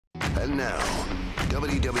And now,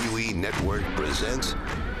 WWE Network presents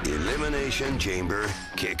Elimination Chamber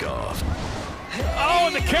Kickoff. Oh,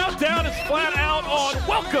 and the countdown is flat out on.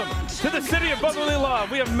 Welcome to the city of brotherly love.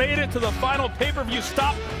 We have made it to the final pay-per-view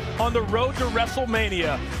stop on the road to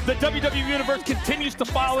WrestleMania. The WWE Universe continues to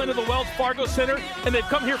file into the Wells Fargo Center, and they've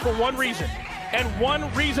come here for one reason, and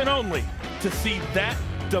one reason only, to see that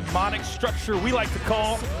demonic structure we like to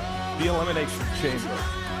call the Elimination Chamber.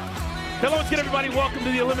 Hello, once again, everybody. Welcome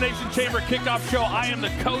to the Elimination Chamber Kickoff Show. I am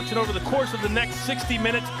the coach, and over the course of the next 60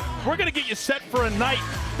 minutes, we're going to get you set for a night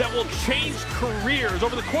that will change careers.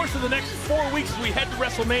 Over the course of the next 4 weeks as we head to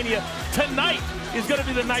WrestleMania, tonight is going to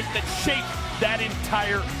be the night that shapes that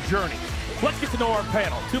entire journey. Let's get to know our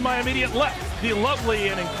panel. To my immediate left, the lovely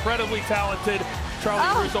and incredibly talented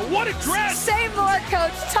Charlie Russo. What a dress! Say more,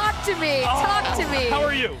 Coach. Talk to me. Talk to me. How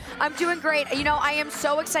are you? I'm doing great. You know, I am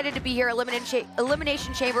so excited to be here.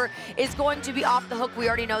 Elimination Chamber is going to be off the hook. We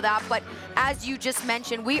already know that. But as you just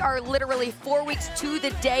mentioned, we are literally 4 weeks to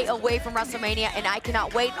the day away from WrestleMania, and I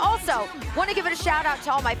cannot wait. Also, want to give it a shout out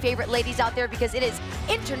to all my favorite ladies out there because it is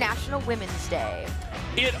International Women's Day.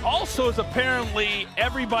 It also is apparently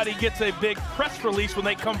everybody gets a big press release when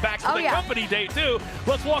they come back to the company day, too.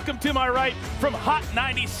 Let's welcome to my right from Hot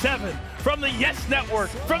 97, from the Yes Network,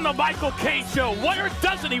 from the Michael K. Show. Where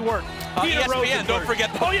doesn't he work? Peter ESPN, don't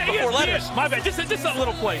forget the four letters. My bad, just a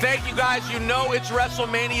little place. Thank you, guys. You know it's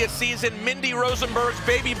WrestleMania season. Mindy Rosenberg's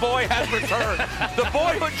baby boy has returned. The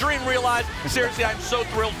boyhood dream realized. Seriously, I'm so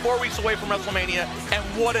thrilled. 4 weeks away from WrestleMania, and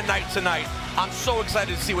what a night tonight. I'm so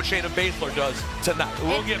excited to see what Shayna Baszler does tonight.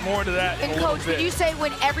 We'll get more into that in a Coach, little bit. when you say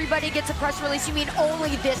when everybody gets a press release, you mean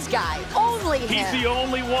only this guy. Only him. He's the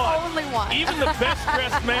only one. Only one. Even the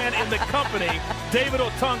best-dressed man in the company, David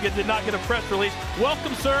Otunga, did not get a press release.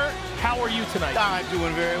 Welcome, sir. How are you tonight? I'm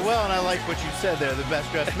doing very well, and I like what you said there, the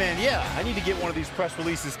best-dressed man. Yeah, I need to get one of these press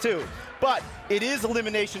releases, too. But it is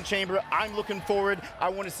Elimination Chamber. I'm looking forward. I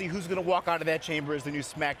want to see who's going to walk out of that chamber as the new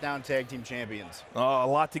SmackDown Tag Team Champions. Oh, a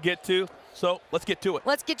lot to get to. So let's get to it.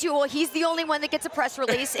 Let's get to it. Well, he's the only one that gets a press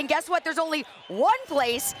release. And guess what? There's only one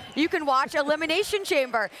place you can watch Elimination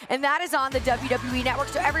Chamber, and that is on the WWE Network.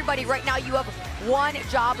 So everybody, right now, you have one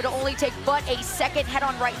job. It'll only take but a second. Head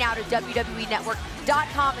on right now to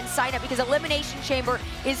WWENetwork.com and sign up because Elimination Chamber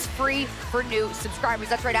is free for new subscribers.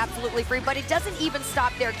 That's right, absolutely free. But it doesn't even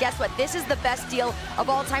stop there. Guess what? This is the best deal of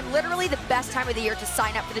all time, literally the best time of the year to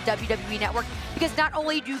sign up for the WWE Network because not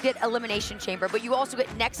only do you get Elimination Chamber, but you also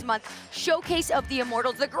get next month Showcase of the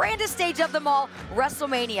Immortals, the grandest stage of them all,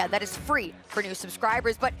 WrestleMania. That is free for new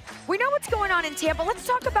subscribers. But we know what's going on in Tampa. Let's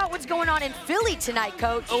talk about what's going on in Philly tonight,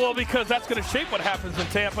 Coach. Oh, well, because that's going to shape what happens in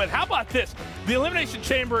Tampa. And how about this? The Elimination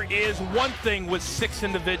Chamber is one thing with 6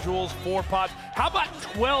 individuals, 4 pods. How about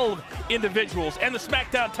 12 individuals and the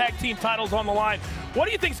SmackDown Tag Team titles on the line? What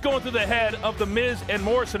do you think's going through the head of The Miz and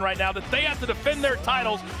Morrison right now that they have to defend their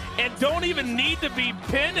titles and don't even need to be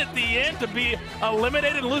pinned at the end to be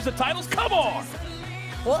eliminated and lose the titles? Come on!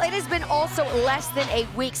 Well, it has been also less than a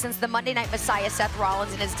week since the Monday Night Messiah, Seth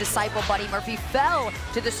Rollins, and his disciple, Buddy Murphy, fell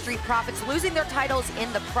to the Street Profits, losing their titles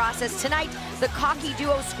in the process. Tonight, the cocky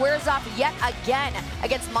duo squares off yet again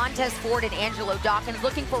against Montez Ford and Angelo Dawkins,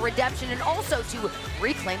 looking for redemption and also to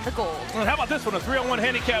reclaim the gold. Well, how about this one? A 3-on-1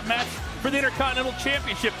 handicap match for the Intercontinental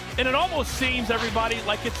Championship. And it almost seems, everybody,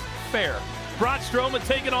 like it's fair. Braun Strowman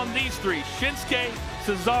taking on these 3, Shinsuke,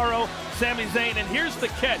 Cesaro, Sami Zayn. And here's the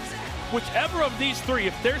catch. Whichever of these 3,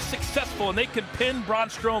 if they're successful and they can pin Braun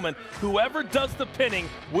Strowman, whoever does the pinning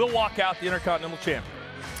will walk out the Intercontinental Champion.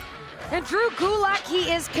 And Drew Gulak,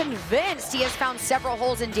 he is convinced he has found several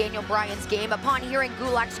holes in Daniel Bryan's game. Upon hearing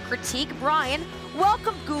Gulak's critique, Bryan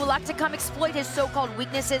welcomed Gulak to come exploit his so-called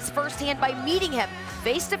weaknesses firsthand by meeting him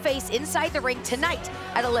face-to-face inside the ring tonight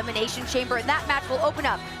at Elimination Chamber, and that match will open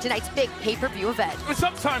up tonight's big pay-per-view event. And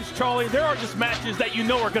sometimes, Charlie, there are just matches that you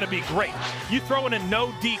know are going to be great. You throw in a no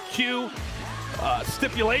DQ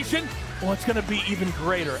stipulation, well, it's going to be even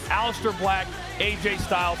greater. Aleister Black, AJ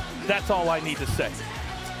Styles, that's all I need to say.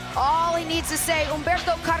 All he needs to say,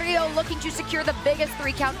 Humberto Carrillo looking to secure the biggest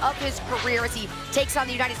 3 count of his career as he takes on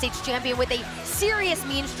the United States champion with a serious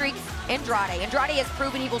mean streak, Andrade. Andrade has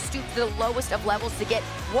proven he will stoop to the lowest of levels to get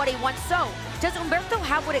what he wants. So, does Humberto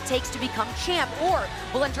have what it takes to become champ, or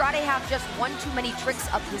will Andrade have just one too many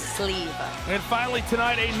tricks up his sleeve? And finally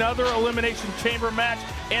tonight, another Elimination Chamber match,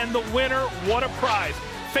 and the winner, what a prize.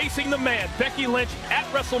 Facing the man, Becky Lynch, at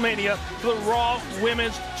WrestleMania for the Raw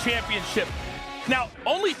Women's Championship. Now,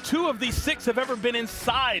 only 2 of these 6 have ever been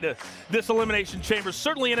inside this Elimination Chamber.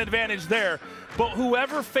 Certainly an advantage there. But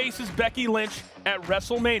whoever faces Becky Lynch at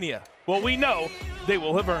WrestleMania, well, we know they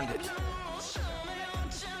will have earned it.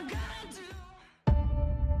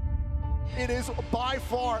 It is by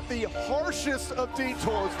far the harshest of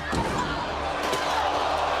detours. No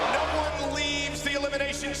one leaves the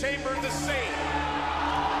Elimination Chamber the same.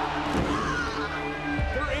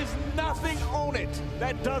 There is nothing on it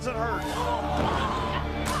that doesn't hurt.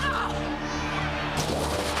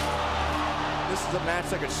 This is a match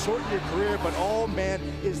that could shorten your career, but oh man,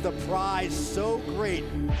 is the prize so great.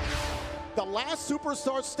 The last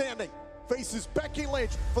superstar standing faces Becky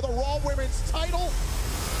Lynch for the Raw Women's title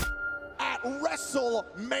at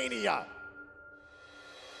WrestleMania.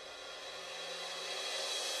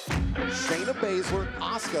 Shayna Baszler,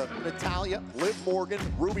 Asuka, Natalya, Liv Morgan,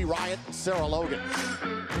 Ruby Riott, and Sarah Logan.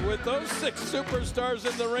 With those 6 superstars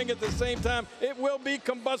in the ring at the same time, it will be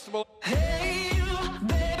combustible. Hey,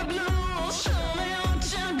 baby, blue, show me what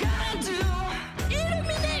you gotta do.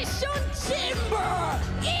 Elimination Chamber,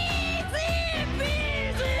 easy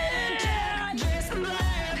peasy. Dress in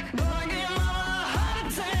black, gonna give mama a heart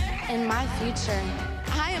attack. In my future,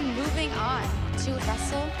 I am moving on to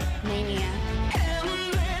WrestleMania.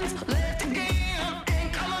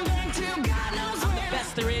 The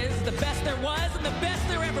best there is, the best there was, and the best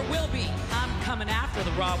there ever will be. I'm coming after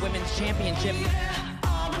the Raw Women's Championship.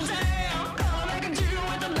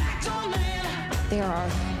 There are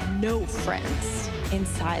no friends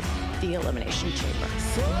inside the Elimination Chamber.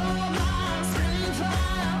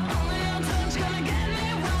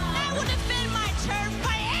 I will defend my turf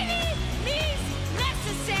by any means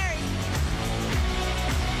necessary.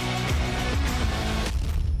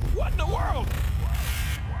 What in the world?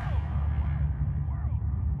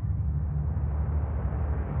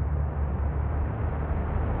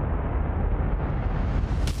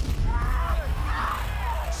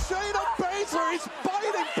 Shayna Baszler is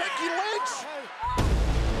biting Becky Lynch.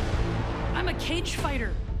 I'm a cage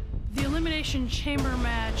fighter. The Elimination Chamber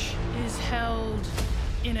match is held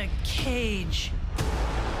in a cage.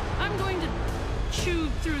 I'm going to chew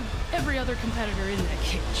through every other competitor in that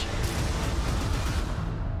cage.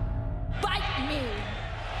 Bite me.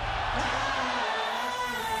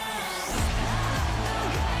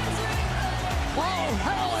 Oh,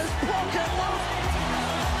 hell is broken loose.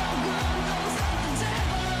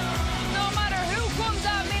 No matter who comes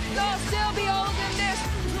at me, they'll still be holding this.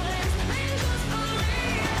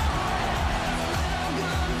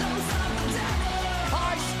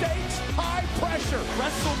 High stakes, high pressure.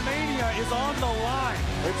 WrestleMania is on the line.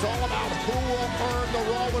 It's all about who will earn the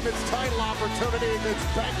Raw Women's title opportunity against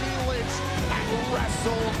Becky Lynch at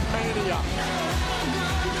WrestleMania.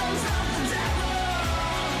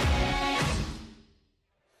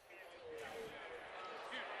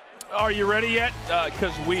 Are you ready yet?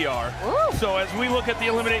 Because we are. Ooh. So as we look at the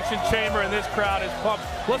Elimination Chamber and this crowd is pumped,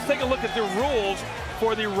 let's take a look at the rules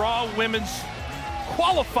for the Raw Women's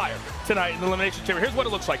qualifier tonight in the Elimination Chamber. Here's what it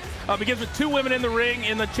looks like. It begins with 2 women in the ring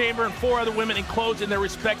in the chamber and 4 other women enclosed in their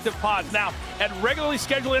respective pods. Now, at regularly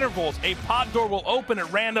scheduled intervals, a pod door will open at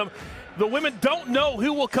random. The women don't know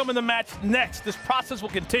who will come in the match next. This process will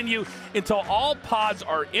continue until all pods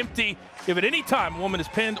are empty. If at any time a woman is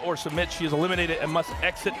pinned or submits, she is eliminated and must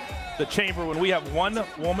exit the chamber. When we have 1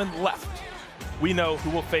 woman left, we know who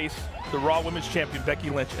will face the Raw Women's Champion, Becky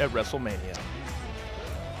Lynch, at WrestleMania.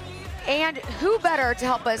 And who better to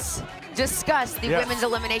help us discuss the Women's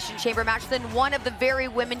Elimination Chamber match than one of the very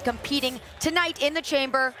women competing tonight in the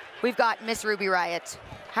chamber? We've got Miss Ruby Riott.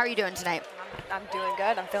 How are you doing tonight? I'm doing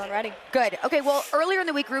good. I'm feeling ready. Good. Okay, well, earlier in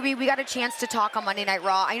the week, Ruby, we got a chance to talk on Monday Night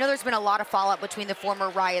Raw. I know there's been a lot of fallout between the former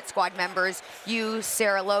Riott Squad members, you,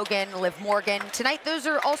 Sarah Logan, Liv Morgan. Tonight, those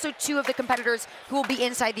are also 2 of the competitors who will be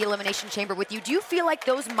inside the Elimination Chamber with you. Do you feel like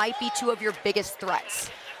those might be 2 of your biggest threats?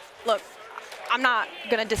 Look, I'm not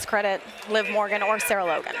going to discredit Liv Morgan or Sarah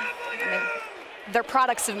Logan. I mean, they're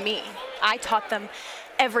products of me. I taught them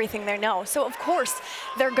everything they know. So, of course,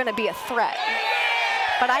 they're going to be a threat.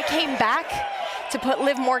 But I came back to put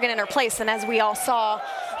Liv Morgan in her place, and as we all saw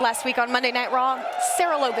last week on Monday Night Raw,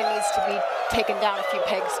 Sarah Logan needs to be taken down a few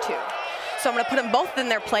pegs too. So I'm going to put them both in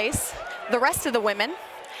their place, the rest of the women,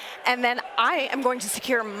 and then I am going to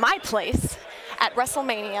secure my place at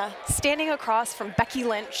WrestleMania, standing across from Becky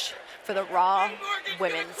Lynch for the Raw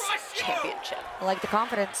Women's Championship. I like the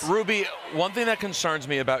confidence. Ruby, one thing that concerns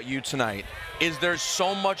me about you tonight is there's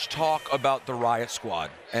so much talk about the Riott Squad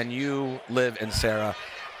and you, Liv, and Sarah.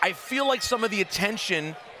 I feel like some of the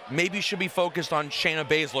attention maybe should be focused on Shayna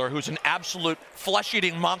Baszler, who's an absolute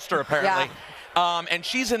flesh-eating monster, apparently. Yeah. And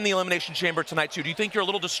she's in the Elimination Chamber tonight, too. Do you think you're a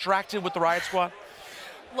little distracted with the Riott Squad?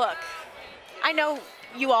 Look, I know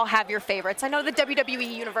you all have your favorites. I know the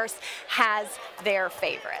WWE Universe has their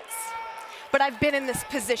favorites. But I've been in this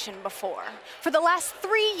position before. For the last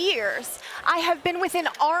 3 years, I have been within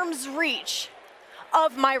arm's reach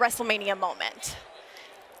of my WrestleMania moment.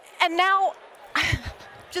 And now,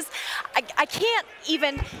 I can't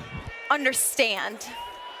even understand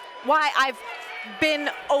why I've been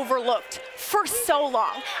overlooked for so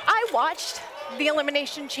long. I watched the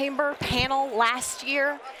Elimination Chamber panel last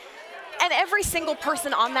year, and every single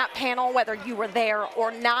person on that panel, whether you were there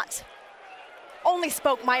or not, only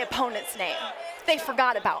spoke my opponent's name. They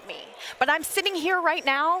forgot about me. But I'm sitting here right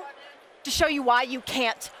now to show you why you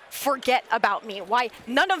can't forget about me, why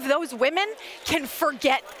none of those women can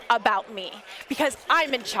forget about me, because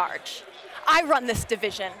I'm in charge. I run this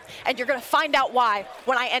division, and you're gonna find out why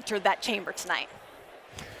when I enter that chamber tonight.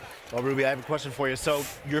 Well, Ruby, I have a question for you. So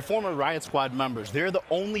your former Riot Squad members, they're the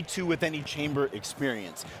only two with any chamber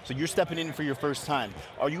experience. So you're stepping in for your first time.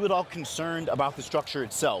 Are you at all concerned about the structure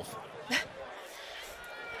itself?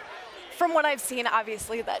 From what I've seen,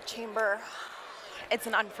 obviously, that chamber, it's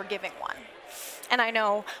an unforgiving one. And I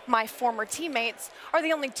know my former teammates are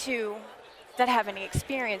the only two that have any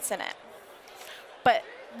experience in it. But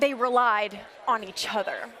they relied on each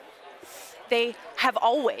other. They have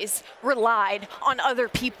always relied on other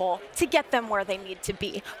people to get them where they need to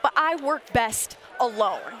be. But I work best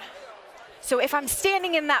alone. So if I'm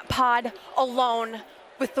standing in that pod alone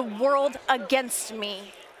with the world against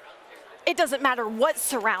me, it doesn't matter what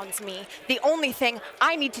surrounds me. The only thing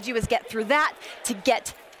I need to do is get through that to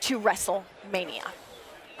get to WrestleMania.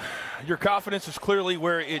 Your confidence is clearly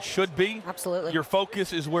where it should be. Absolutely. Your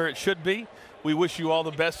focus is where it should be. We wish you all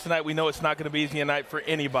the best tonight. We know it's not going to be easy a night for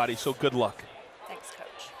anybody, so good luck. Thanks,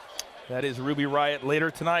 Coach. That is Ruby Riott.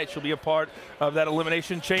 Later tonight, she'll be a part of that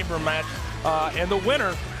Elimination Chamber match. And the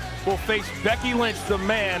winner will face Becky Lynch, the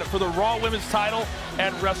man, for the Raw Women's title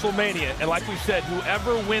at WrestleMania. And like we said,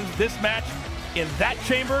 whoever wins this match in that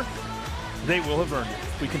chamber, they will have earned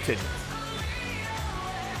it. We continue.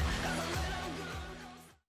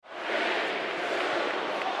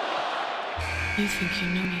 You think you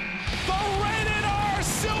know me? The Rated R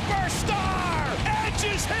Superstar! Edge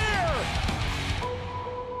is here!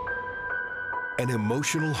 An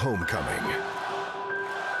emotional homecoming.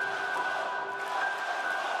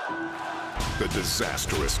 The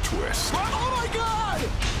disastrous twist. Oh my God!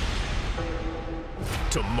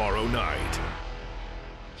 Tomorrow night,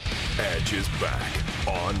 Edge is back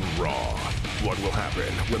on Raw. What will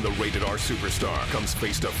happen when the Rated R Superstar comes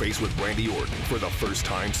face-to-face with Randy Orton for the first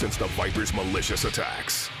time since the Viper's malicious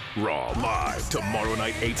attacks? Raw live tomorrow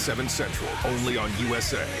night, 8/7 Central, only on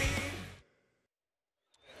USA.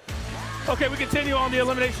 Okay, we continue on the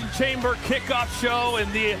Elimination Chamber kickoff show,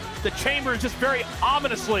 and the chamber is just very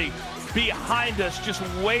ominously behind us, just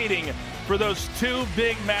waiting for those two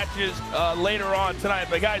big matches later on tonight.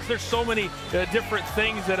 But guys, there's so many different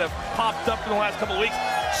things that have popped up in the last couple of weeks.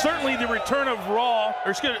 Certainly the return of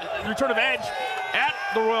the return of Edge at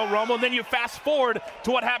the Royal Rumble, and then you fast forward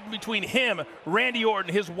to what happened between him, Randy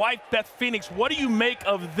Orton, his wife Beth Phoenix. What do you make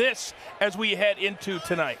of this as we head into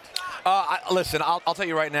tonight? Listen, I'll tell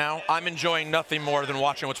you right now, I'm enjoying nothing more than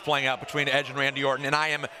watching what's playing out between Edge and Randy Orton, and I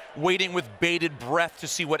am waiting with bated breath to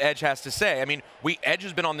see what Edge has to say. I mean, Edge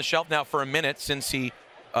has been on the shelf now for a minute since he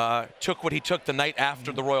took what he took the night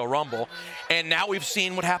after the Royal Rumble, and now we've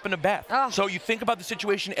seen what happened to Beth. Oh. So you think about the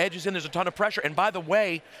situation Edge is in, there's a ton of pressure, and by the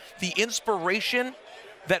way, the inspiration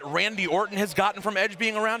that Randy Orton has gotten from Edge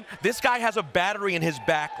being around, this guy has a battery in his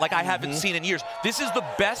back like I haven't seen in years. This is the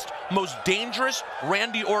best, most dangerous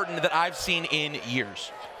Randy Orton that I've seen in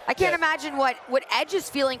years. I can't imagine what Edge is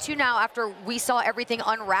feeling too now after we saw everything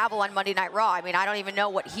unravel on Monday Night Raw. I mean, I don't even know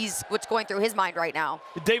what's going through his mind right now.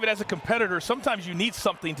 David, as a competitor, sometimes you need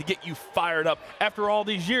something to get you fired up after all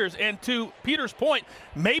these years. And to Peter's point,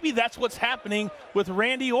 maybe that's what's happening with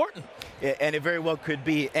Randy Orton. Yeah, and it very well could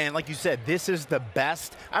be. And like you said, this is the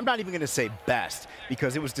best. I'm not even going to say best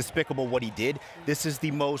because it was despicable what he did. This is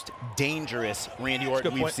the most dangerous Randy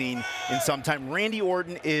Orton we've seen in some time. Randy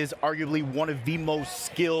Orton is arguably one of the most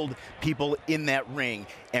skilled people in that ring.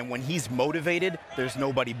 And when he's motivated, there's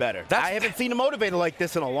nobody better. I haven't seen him motivated like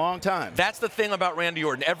this in a long time. That's the thing about Randy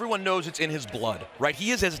Orton. Everyone knows it's in his blood, right?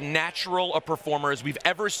 He is as natural a performer as we've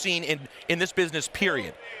ever seen in this business,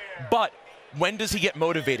 period. But when does he get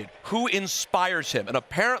motivated? Who inspires him? And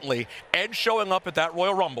apparently, Edge showing up at that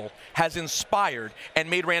Royal Rumble has inspired and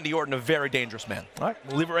made Randy Orton a very dangerous man. All right,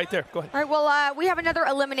 we'll leave it right there. Go ahead. All right, well, we have another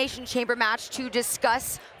Elimination Chamber match to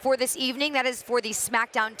discuss for this evening. That is for the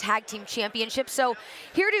SmackDown Tag Team Championship. So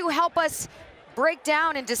here to help us break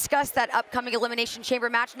down and discuss that upcoming Elimination Chamber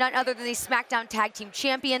match, none other than the SmackDown Tag Team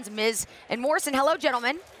Champions, Miz and Morrison. Hello,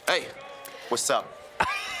 gentlemen. Hey, what's up?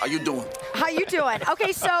 How you doing? How you doing?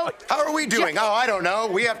 Okay, so... How are we doing? Oh, I don't know.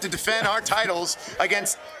 We have to defend our titles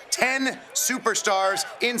against 10 superstars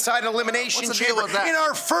inside an elimination What's the deal chamber with that? in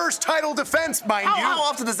our first title defense, mind you. How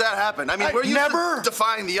often does that happen? I mean, we're used never to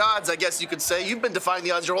defying the odds, I guess you could say. You've been defying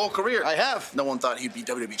the odds your whole career. I have. No one thought he'd be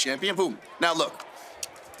WWE champion. Boom. Now look.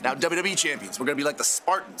 Now WWE champions. We're going to be like the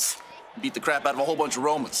Spartans. Beat the crap out of a whole bunch of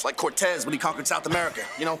Romans, like Cortez when he conquered South America.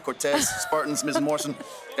 You know, Cortez, Spartans, Miz and Morrison,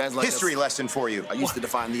 guys like history lesson for you. I used to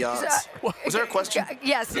define the odds. Was there a question?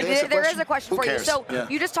 Yes, there is a question for you. So Yeah.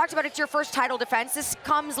 you just talked about it's your first title defense. This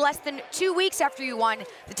comes less than 2 weeks after you won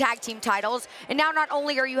the tag team titles. And now not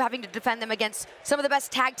only are you having to defend them against some of the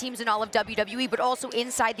best tag teams in all of WWE, but also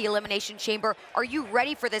inside the Elimination Chamber. Are you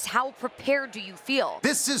ready for this? How prepared do you feel?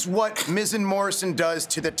 This is what Miz and Morrison does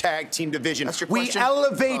to the tag team division. That's your We question?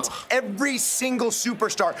 elevate every single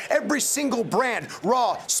superstar, every single brand,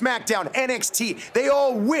 Raw, SmackDown, NXT. They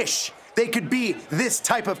all wish they could be this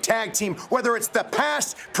type of tag team, whether it's the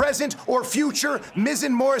past, present, or future. Miz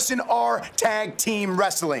and Morrison are tag team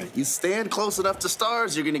wrestling. You stand close enough to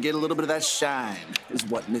stars, you're going to get a little bit of that shine, is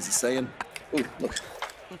what Miz is saying. Ooh, look.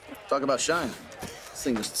 Talk about shine. This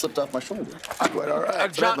thing just slipped off my shoulder. All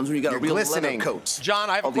right. John, happens when you got a you're real glistening. leather coat. John,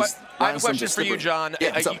 I have a question for you, John.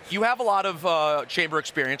 Yeah, what's up? You have a lot of chamber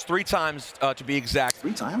experience, 3 times to be exact.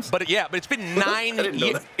 3 times? But it's been 9 didn't know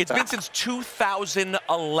years. that. It's been since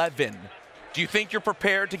 2011. Do you think you're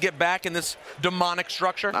prepared to get back in this demonic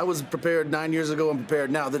structure? I was prepared 9 years ago. I'm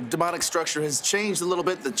prepared now. The demonic structure has changed a little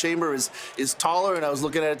bit. The chamber is taller, and I was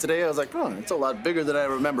looking at it today. I was like, oh, it's a lot bigger than I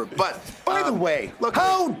remember. But by the way, look,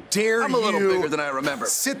 how dare I'm a little bigger than I remember.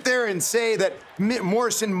 sit there and say that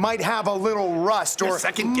Morrison might have a little rust, You're or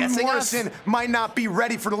second-guessing Morrison us? might not be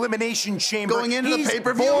ready for the Elimination Chamber. Going into the He's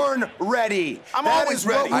pay-per-view? born ready. I'm That always is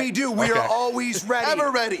ready. what we do. We are always ready.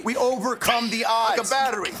 Ever ready. We overcome the odds. Like a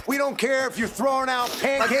battery. We don't care if you're throwing out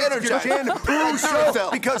pancakes, Like if you're Energizer. Jan Like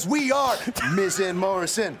Duracell. because we are Miz and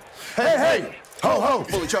Morrison. Hey, ho, ho.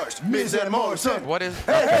 Fully charged. Miz and Morrison. What is?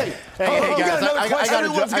 Hey, Hey, guys, I gotta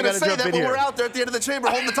Everyone's going to say jump that in when here. we're out there at the end of the chamber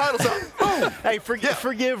holding the titles up. Hey,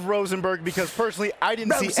 forgive Rosenberg, because personally I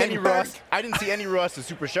didn't see any Rosenberg. rust. I didn't see any rust at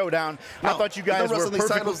Super Showdown. I No, thought you there's guys no were rust on these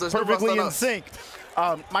titles. There's no rust perfectly on in us. sync.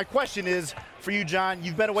 My question is for you, John.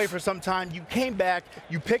 You've been away for some time. You came back.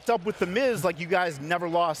 You picked up with The Miz like you guys never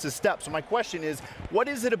lost a step. So my question is, what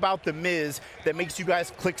is it about The Miz that makes you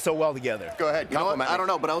guys click so well together? Go ahead. You know what? compliment me. I don't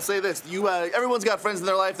know, but I'll say this. Everyone's got friends in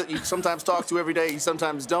their life that you sometimes talk to every day, you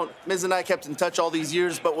sometimes don't. Miz and I kept in touch all these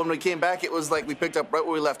years, but when we came back, it was like we picked up right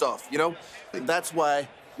where we left off, you know? That's why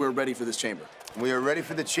we're ready for this chamber. We are ready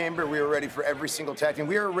for the chamber. We are ready for every single tag team.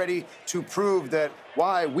 We are ready to prove that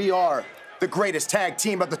why we are the greatest tag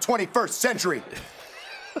team of the 21st century.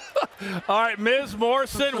 All right, Ms.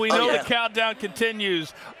 Morrison, we know yeah. the countdown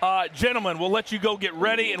continues. Gentlemen, we'll let you go get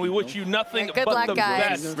ready, and we wish you nothing Good but luck, the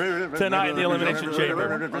guys. best tonight in the Elimination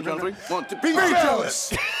Chamber. 1, 2, Be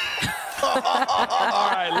jealous. All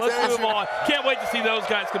right, let's move on. Can't wait to see those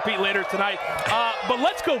guys compete later tonight. But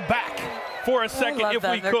let's go back for a second, if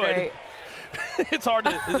we could. It's hard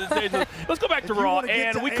to. Let's go back to Raw,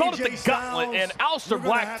 and we called it the Gauntlet, and Aleister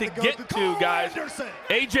Black to get to, guys.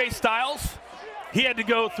 AJ Styles, he had to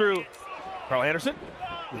go through Carl Anderson,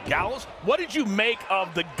 the Gallows. What did you make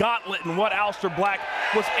of the Gauntlet and what Aleister Black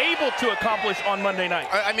was able to accomplish on Monday night?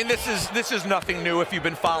 I mean, this is nothing new if you've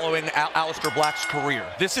been following Aleister Black's career.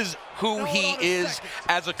 This is who he is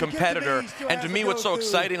as a competitor. And to me, what's so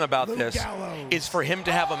exciting about this is for him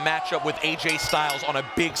to have a matchup with AJ Styles on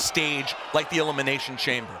a big stage like the Elimination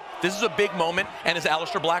Chamber. This is a big moment, and is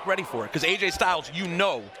Aleister Black ready for it? Because AJ Styles, you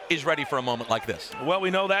know, is ready for a moment like this. Well, we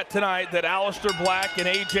know that tonight, that Aleister Black and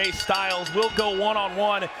AJ Styles will go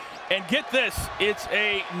one-on-one. And get this, it's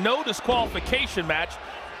a no disqualification match,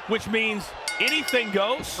 which means anything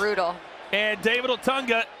goes. Brutal. And David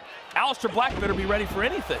Otunga, Aleister Black better be ready for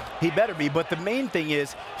anything. He better be, but the main thing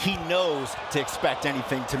is he knows to expect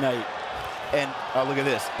anything tonight. And look at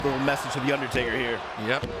this, little message to The Undertaker here.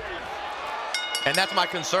 Yep. And that's my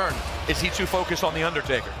concern. Is he too focused on The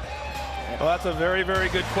Undertaker? Well, that's a very, very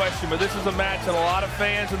good question, but this is a match that a lot of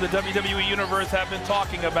fans in the WWE Universe have been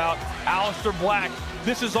talking about. Aleister Black,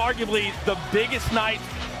 this is arguably the biggest night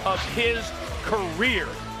of his career.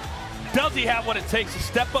 Does he have what it takes to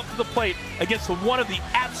step up to the plate against one of the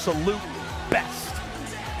absolute best?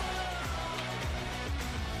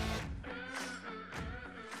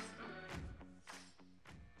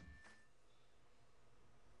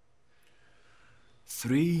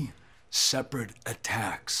 Three separate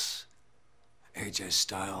attacks, AJ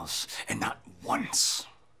Styles, and not once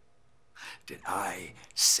did I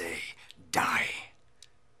say die.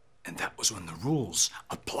 And that was when the rules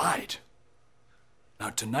applied. Now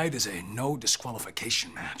tonight is a no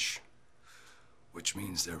disqualification match, which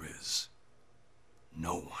means there is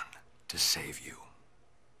no one to save you.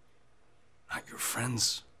 Not your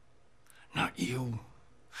friends, not you,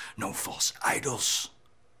 no false idols.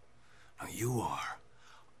 No, you are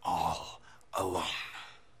all alone.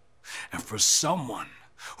 And for someone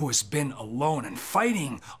who has been alone and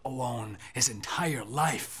fighting alone his entire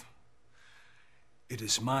life, it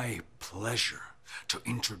is my pleasure to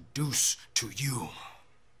introduce to you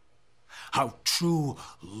how true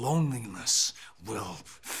loneliness will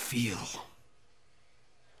feel.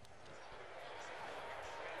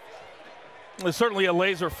 There's certainly a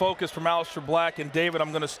laser focus from Aleister Black, and David,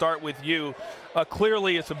 I'm going to start with you.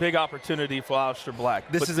 Clearly, it's a big opportunity for Aleister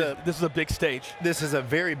Black. This is a big stage. This is a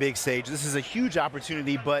very big stage. This is a huge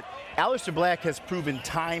opportunity, but Aleister Black has proven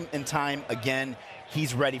time and time again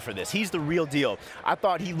he's ready for this. He's the real deal. I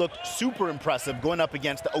thought he looked super impressive going up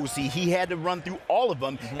against the OC. He had to run through all of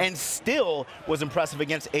them and still was impressive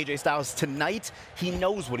against AJ Styles. Tonight, he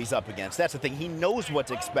knows what he's up against. That's the thing. He knows what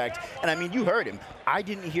to expect. And I mean, you heard him. I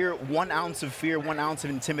didn't hear 1 ounce of fear, 1 ounce of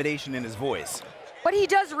intimidation in his voice. But he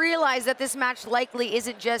does realize that this match likely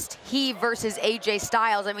isn't just he versus AJ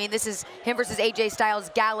Styles. I mean, this is him versus AJ Styles,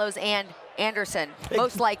 Gallows, and Anderson,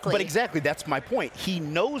 most likely. But exactly, that's my point. He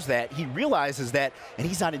knows that, he realizes that, and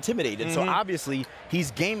he's not intimidated. So obviously,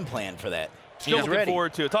 he's game planned for that. Still looking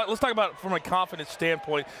forward to it. Let's talk about it from a confidence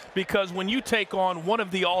standpoint, because when you take on one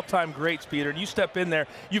of the all-time greats, Peter, and you step in there,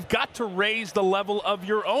 you've got to raise the level of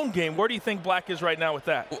your own game. Where do you think Black is right now with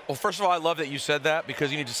that? Well, first of all, I love that you said that,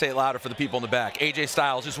 because you need to say it louder for the people in the back. AJ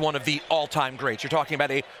Styles is one of the all-time greats. You're talking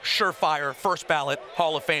about a surefire, first-ballot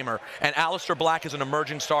Hall of Famer. And Aleister Black is an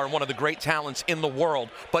emerging star and one of the great talents in the world.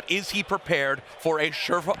 But is he prepared for a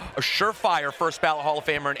surefire first-ballot Hall of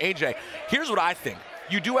Famer in AJ? Here's what I think.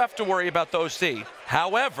 You do have to worry about the OC.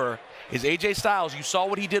 However, is AJ Styles, you saw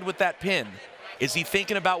what he did with that pin. Is he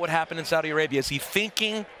thinking about what happened in Saudi Arabia? Is he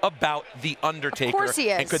thinking about The Undertaker? Of course he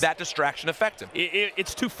is. And could that distraction affect him?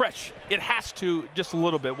 It's too fresh. It has to, just a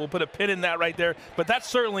little bit. We'll put a pin in that right there. But that's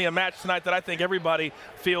certainly a match tonight that I think everybody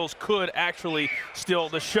feels could actually steal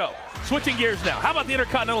the show. Switching gears now. How about the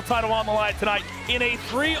Intercontinental title on the line tonight in a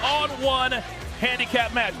 3-on-1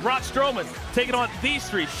 handicap match? Braun Strowman taking on these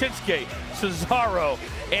three: Shinsuke, Cesaro,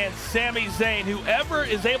 and Sami Zayn. Whoever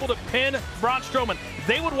is able to pin Braun Strowman,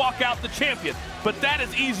 they would walk out the champion. But that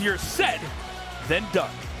is easier said than done.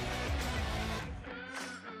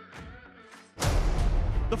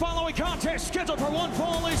 The following contest scheduled for one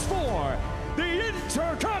fall is for the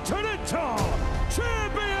Intercontinental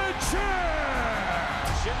Championship.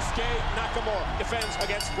 Shinsuke Nakamura defends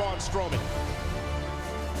against Braun Strowman.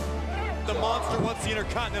 The Monster wants the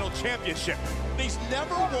Intercontinental Championship. He's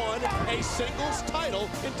never won a singles title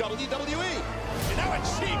in WWE. And now a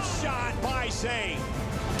cheap shot by Zayn.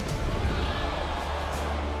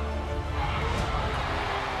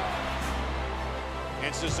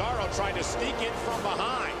 And Cesaro trying to sneak in from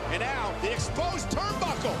behind. And now the exposed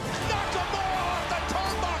turnbuckle. Nakamura off the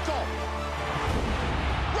turnbuckle.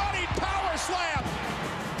 Running power slam.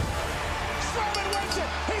 Strowman wins it.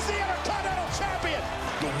 He's the Intercontinental Champion.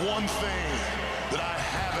 The one thing that I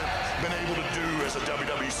haven't been able to do as a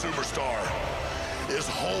WWE superstar is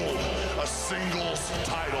hold a singles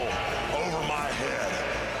title over my head.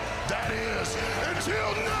 That is,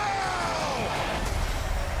 until now!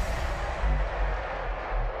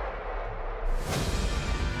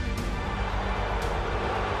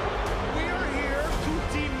 We are here to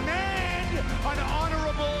demand an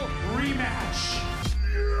honorable rematch.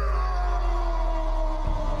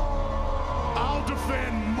 I'll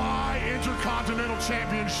defend my Intercontinental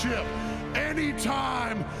Championship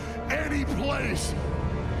anytime, any place.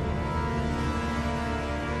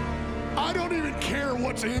 I don't even care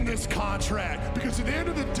what's in this contract, because at the end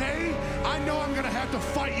of the day, I know I'm gonna have to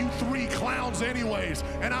fight you three clowns anyways,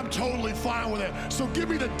 and I'm totally fine with it. So give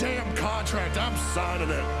me the damn contract. I'm signing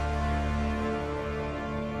it.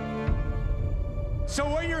 So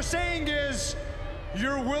what you're saying is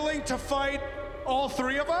you're willing to fight all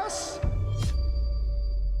three of us?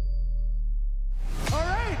 All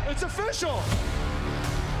right, it's official.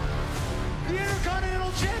 The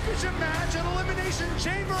Intercontinental Championship match at Elimination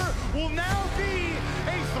Chamber will now be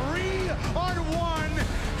a 3-on-1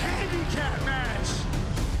 handicap match.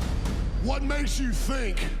 What makes you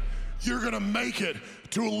think you're gonna make it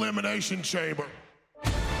to Elimination Chamber?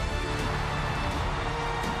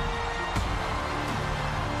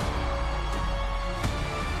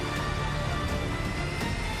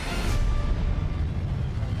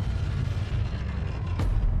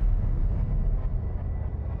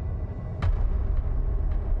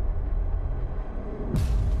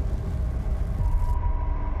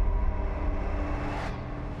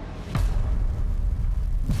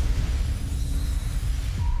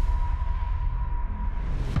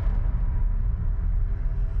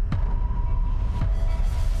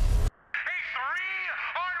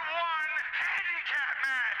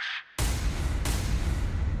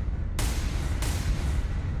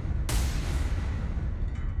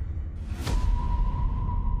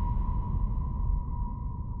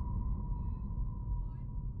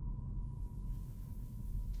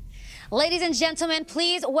 Ladies and gentlemen,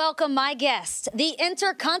 please welcome my guest, the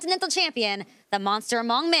Intercontinental Champion, the monster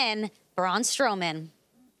among men, Braun Strowman.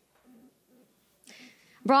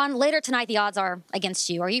 Braun, later tonight the odds are against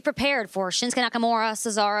you. Are you prepared for Shinsuke Nakamura,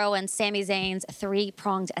 Cesaro, and Sami Zayn's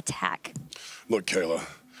three-pronged attack? Look, Kayla,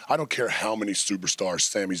 I don't care how many superstars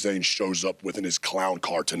Sami Zayn shows up with in his clown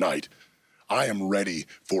car tonight. I am ready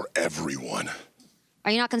for everyone.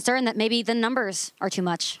 Are you not concerned that maybe the numbers are too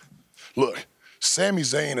much? Look, Sami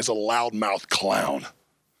Zayn is a loudmouth clown.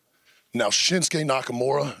 Now, Shinsuke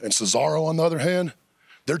Nakamura and Cesaro, on the other hand,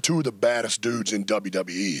 they're two of the baddest dudes in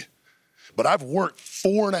WWE. But I've worked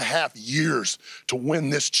 4.5 years to win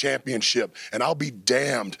this championship, and I'll be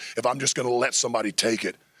damned if I'm just gonna let somebody take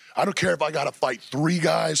it. I don't care if I gotta fight 3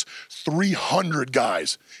 guys, 300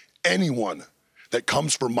 guys. Anyone that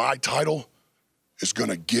comes for my title is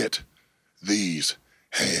gonna get these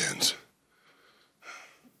hands.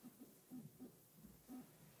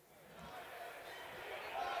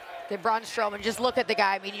 Okay, Braun Strowman, just look at the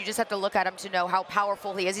guy. I mean, you just have to look at him to know how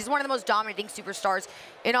powerful he is. He's one of the most dominating superstars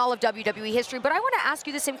in all of WWE history. But I want to ask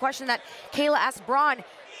you the same question that Kayla asked Braun.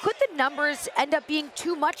 Could the numbers end up being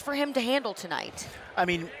too much for him to handle tonight? I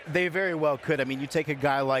mean, they very well could. I mean, you take a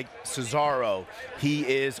guy like Cesaro. He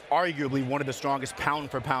is arguably one of the strongest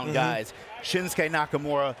pound-for-pound guys. Shinsuke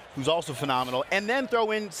Nakamura, who's also phenomenal. And then throw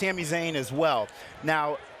in Sami Zayn as well.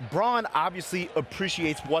 Now, Braun obviously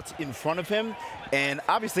appreciates what's in front of him. And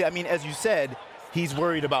obviously, I mean, as you said, he's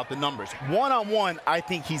worried about the numbers. One-on-one, I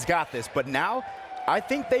think he's got this. But now, I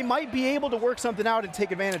think they might be able to work something out and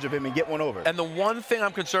take advantage of him and get one over. And the one thing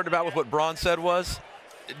I'm concerned about with what Braun said was,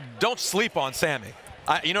 don't sleep on Sami.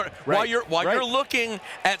 You know, while you're looking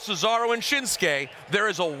at Cesaro and Shinsuke, there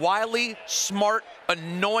is a wily, smart,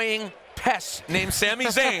 annoying pest named Sami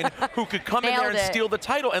Zayn who could come in there and steal the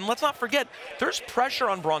title. And let's not forget, there's pressure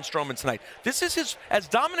on Braun Strowman tonight. This is his, as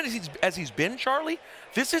dominant as he's been, Charlie,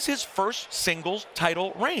 this is his first singles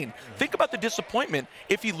title reign. Think about the disappointment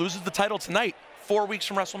if he loses the title tonight, 4 weeks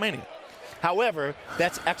from WrestleMania. However,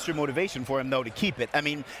 that's extra motivation for him, though, to keep it. I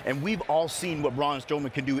mean, and we've all seen what Braun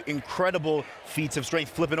Strowman can do. Incredible feats of strength,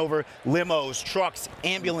 flipping over limos, trucks,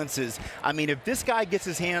 ambulances. I mean, if this guy gets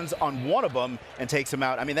his hands on one of them and takes him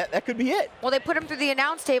out, I mean, that could be it. Well, they put him through the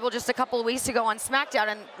announce table just a couple of weeks ago on SmackDown,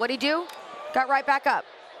 and what'd he do? Got right back up.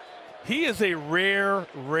 He is a rare,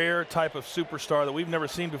 rare type of superstar that we've never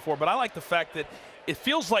seen before, but I like the fact that it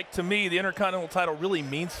feels like, to me, the Intercontinental title really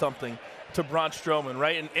means something to Braun Strowman,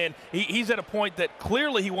 right? And he's at a point that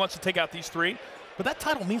clearly he wants to take out these 3, but that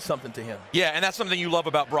title means something to him. Yeah, and that's something you love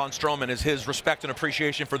about Braun Strowman is his respect and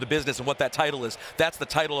appreciation for the business and what that title is. That's the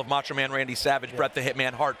title of Macho Man Randy Savage, Bret the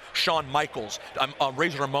Hitman Hart, Shawn Michaels,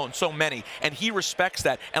 Razor Ramon, so many, and he respects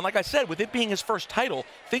that. And like I said, with it being his first title,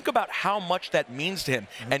 think about how much that means to him.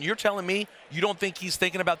 And you're telling me you don't think he's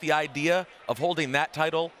thinking about the idea of holding that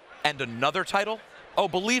title and another title? Oh,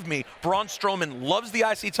 believe me, Braun Strowman loves the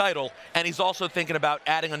IC title, and he's also thinking about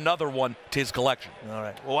adding another one to his collection. All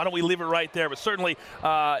right. Well, why don't we leave it right there? But certainly,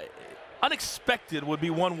 unexpected would be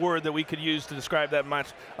one word that we could use to describe that match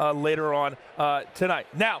later on tonight.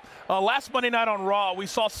 Now, last Monday night on Raw, we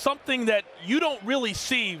saw something that you don't really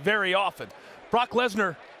see very often. Brock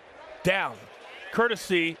Lesnar down,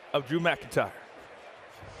 courtesy of Drew McIntyre.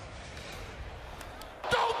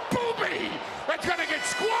 Don't boo me! It's gonna get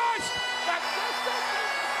squashed!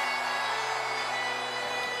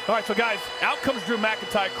 All right, so guys, out comes Drew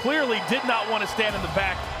McIntyre. Clearly did not want to stand in the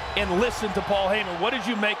back and listen to Paul Heyman. What did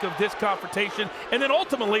you make of this confrontation? And then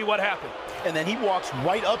ultimately, what happened? And then he walks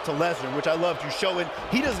right up to Lesnar, which I love to showing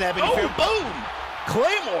he doesn't have any fear. Boom!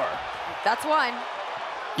 Claymore! That's one.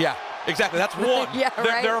 Yeah, exactly. That's one. Yeah,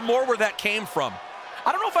 right? There are more where that came from.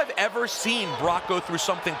 I don't know if I've ever seen Brock go through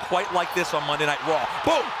something quite like this on Monday Night Raw.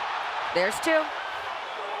 Boom! There's 2.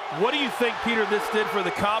 What do you think, Peter, this did for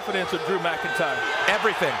the confidence of Drew McIntyre?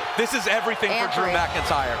 Everything. This is everything for Drew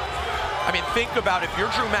McIntyre. I mean, think about it. If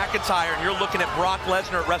you're Drew McIntyre and you're looking at Brock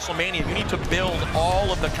Lesnar at WrestleMania, you need to build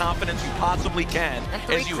all of the confidence you possibly can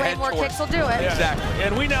as you head towards. Kicks will do it. Yeah. Exactly.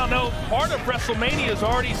 And we now know part of WrestleMania is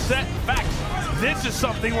already set. In fact, this is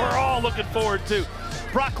something we're all looking forward to.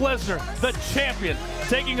 Brock Lesnar, the champion,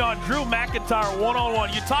 taking on Drew McIntyre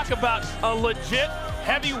one-on-one. You talk about a legit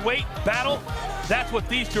heavyweight battle. That's what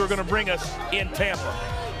these two are going to bring us in Tampa.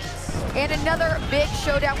 And another big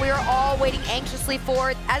showdown we are all waiting anxiously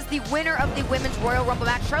for. As the winner of the Women's Royal Rumble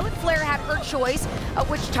match, Charlotte Flair had her choice of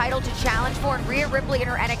which title to challenge for, and Rhea Ripley in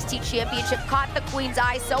her NXT Championship caught the Queen's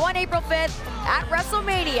eye. So on April 5th at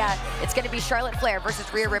WrestleMania, it's going to be Charlotte Flair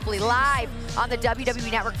versus Rhea Ripley live on the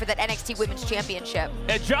WWE Network for that NXT Women's Championship.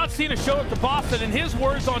 And John Cena showed up to Boston, in his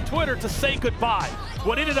words on Twitter, to say goodbye.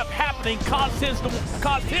 What ended up happening caused him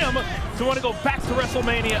to want to go back to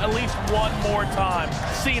WrestleMania at least one more time.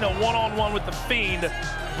 Cena one-on-one with the Fiend,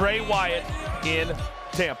 Bray Wyatt in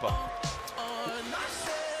Tampa.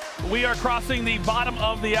 We are crossing the bottom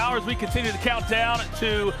of the hour as we continue to count down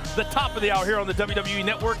to the top of the hour here on the WWE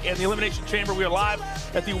Network and the Elimination Chamber. We are live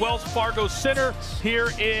at the Wells Fargo Center here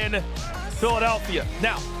in Philadelphia.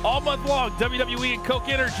 Now, all month long, WWE and Coke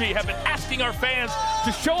Energy have been asking our fans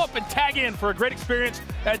to show up and tag in for a great experience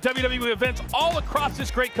at WWE events all across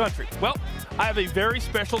this great country. Well, I have a very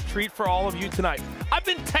special treat for all of you tonight. I've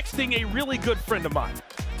been texting a really good friend of mine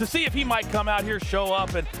to see if he might come out here, show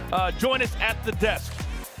up, and join us at the desk.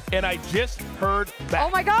 And I just heard back. Oh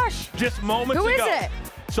my gosh. Just moments ago. Who is it?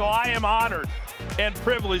 So I am honored and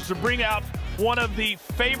privileged to bring out one of the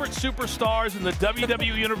favorite superstars in the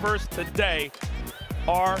WWE Universe today,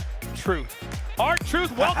 R-Truth.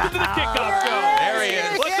 R-Truth, welcome to the Kickoff Show. There he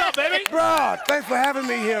is. What's up, baby? Bro, thanks for having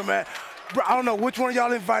me here, man. Bro, I don't know which one of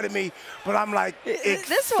y'all invited me, but I'm like excited.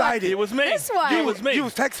 This one. It was me. This one. It was me. You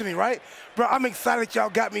was texting me, right? Bro, I'm excited y'all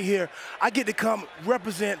got me here. I get to come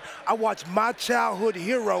represent. I watch my childhood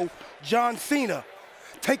hero, John Cena,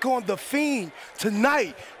 take on The Fiend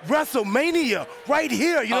tonight, WrestleMania, right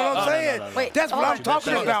here. You know what I'm saying? no. Wait, that's what I'm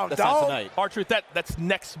talking about, dog. R-Truth, that's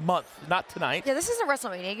next month, not tonight. Yeah, this isn't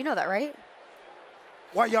WrestleMania. You know that, right?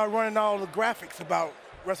 Why y'all running all the graphics about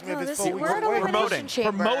WrestleMania No, this this is, 4 we're weeks at away? Elimination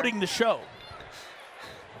Chamber. Promoting the show.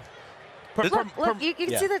 Look, you can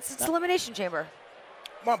see that it's Elimination Chamber.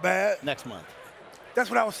 My bad. Next month.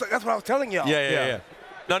 That's what I was telling y'all. Yeah.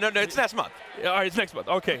 No, it's next month. All right, it's next month.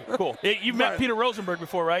 Okay, cool. You met Peter Rosenberg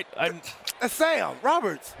before, right? That's Sam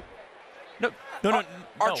Roberts. No.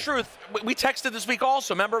 R-Truth, we texted this week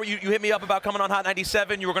also. Remember, you hit me up about coming on Hot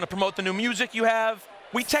 97. You were going to promote the new music you have.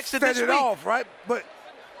 We texted this week. Set it off, right? But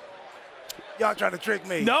y'all trying to trick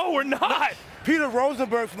me. No, we're not. Peter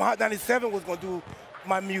Rosenberg from Hot 97 was going to do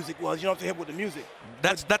my music. You know, to hit with the music.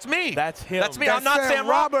 That's me. That's him. That's me. That's I'm not Sam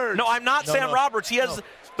Roberts. No, I'm not Sam no. Roberts. He has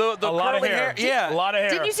the lot of curly hair. Yeah. A lot of hair.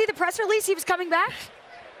 Didn't you see the press release? He was coming back?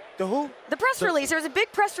 The who? The press release. There was a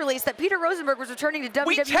big press release that Peter Rosenberg was returning to WWE.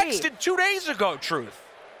 We texted 2 days ago, Truth.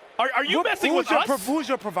 Are you messing with us? Who's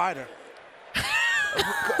your provider?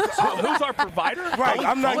 Who's our provider? Right,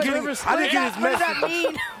 I'm not getting. I didn't get his What does message. that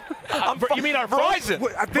mean? You mean our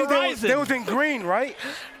Verizon? I think they was in green, right?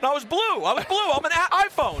 No, I was blue. I'm an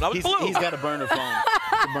iPhone. I was blue. He's got a burner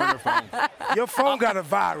phone. Your phone got a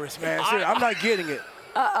virus, man. Seriously, I'm not getting it.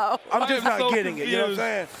 Uh-oh. I'm just not so getting it. You know what I'm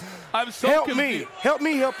saying? I'm so Help confused. me. Help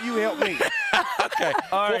me help you help me. Okay.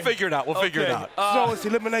 We'll figure it out. We'll figure it out. So it's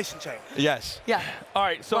Elimination Chamber. Yes. Yeah. All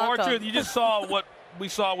right, so Welcome. R-Truth, you just saw what we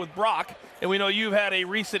saw with Brock, and we know you've had a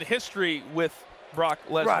recent history with Brock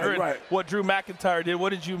Lesnar. Right. What Drew McIntyre did. What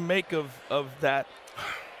did you make of that?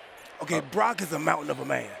 Okay, Brock is a mountain of a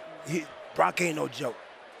man. Brock ain't no joke.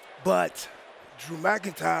 But Drew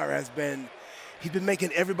McIntyre he's been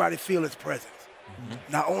making everybody feel his presence.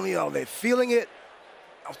 Mm-hmm. Not only are they feeling it,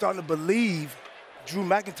 I'm starting to believe Drew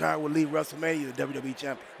McIntyre will lead WrestleMania the WWE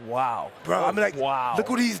champion. Wow. Bro, I mean, like, wow. Look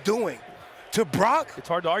what he's doing. To Brock. It's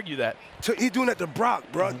hard to argue that. He's doing that to Brock,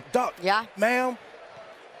 bro. Doc, Yeah. ma'am,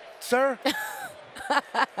 sir.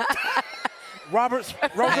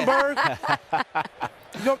 Rosenberg.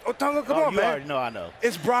 You know, Tonga, come on, you man. already know I know.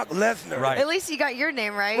 It's Brock Lesnar. Right. At least you got your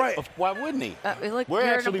name right. Right. Why wouldn't he? Look, We're you're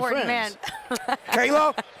an actually important friends. man.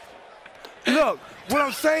 Kayla, look, what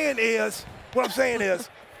I'm saying is,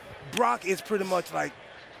 Brock is pretty much like,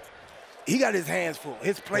 he got his hands full.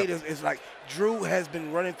 His plate is like, Drew has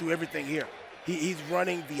been running through everything here. He's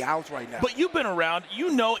running the house right now. But you've been around.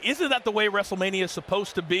 You know, isn't that the way WrestleMania is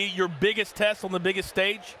supposed to be? Your biggest test on the biggest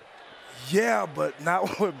stage? Yeah, but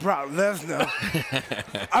not with Brock Lesnar.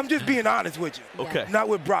 I'm just being honest with you. Okay. Not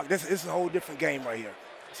with Brock. It's a whole different game right here.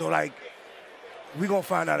 So, like, we're going to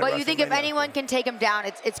find out. But you think if anyone can take him down,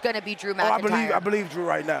 it's going to be Drew Oh, McIntyre? I believe Drew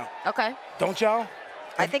right now. Okay. Don't y'all?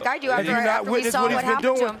 I think I do Have you not after we witnessed saw what what he's been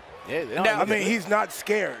happened to doing? him. Yeah, I mean, he's not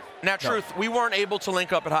scared. Now, Truth, we weren't able to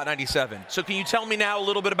link up at Hot 97. So can you tell me now a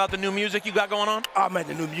little bit about the new music you got going on? Man,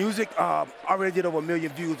 the new music, I already did over 1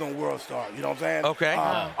 million views on World Star. You know what I'm saying? Okay.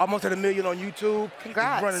 Almost at 1 million on YouTube.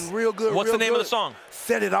 Congrats. It's running real good. What's real the name of good. the song?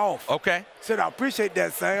 Set It Off. Okay. Set It Off. Appreciate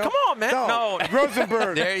that, Sam. Come on, man. No,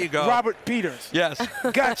 Rosenberg. There you go. Robert Peters. Yes.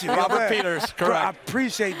 Got you. Robert Peters, correct. I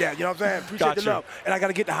appreciate that. You know what I'm saying? Appreciate the love. And I got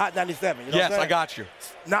to get the Hot 97. You know yes, what I'm I got you.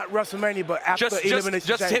 Not WrestleMania, but after Elimination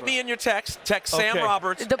Just Chamber. hit me in your text. Text Sam Okay.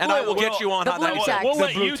 Roberts, and I will get you on Hot 97. We'll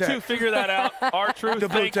let you two figure that out. R-Truth. The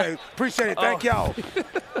blue tape. Appreciate it. Thank y'all.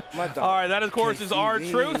 All right, that of course is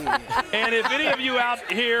R-Truth. And if any of you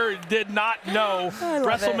out here did not know,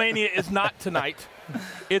 WrestleMania is not tonight.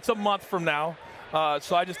 It's a month from now.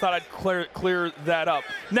 So I just thought I'd clear that up.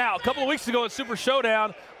 Now, a couple of weeks ago at Super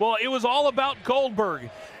Showdown, well, it was all about Goldberg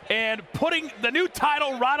and putting the new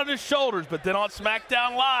title right on his shoulders. But then on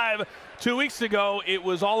SmackDown Live 2 weeks ago, it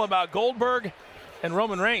was all about Goldberg and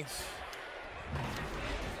Roman Reigns.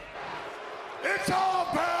 It's all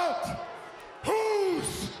about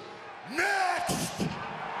who's next.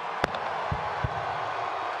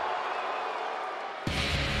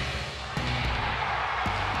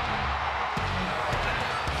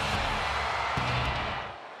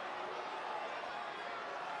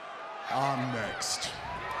 I'm next.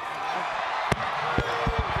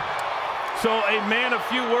 So a man of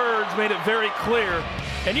few words made it very clear.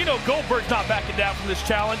 And you know Goldberg's not backing down from this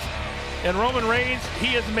challenge. And Roman Reigns, he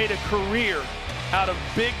has made a career out of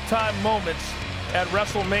big-time moments at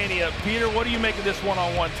WrestleMania. Peter, what do you make of this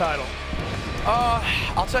one-on-one title?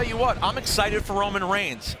 I'll tell you what, I'm excited for Roman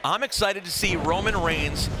Reigns. I'm excited to see Roman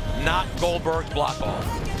Reigns knock Goldberg's block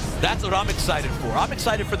off. That's what I'm excited for. I'm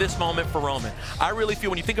excited for this moment for Roman. I really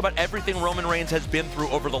feel when you think about everything Roman Reigns has been through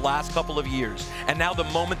over the last couple of years, and now the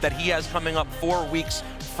moment that he has coming up 4 weeks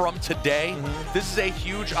from today, this is a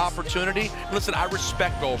huge opportunity. Listen, I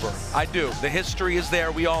respect Goldberg. I do. The history is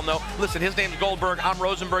there. We all know. Listen, his name's Goldberg. I'm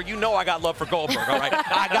Rosenberg. You know I got love for Goldberg, all right?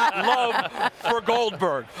 I got love for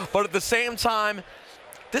Goldberg. But at the same time,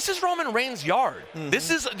 this is Roman Reigns' yard.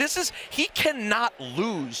 This is he cannot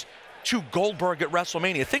lose to Goldberg at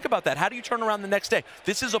WrestleMania. Think about that. How do you turn around the next day?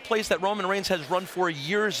 This is a place that Roman Reigns has run for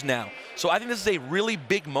years now. So I think this is a really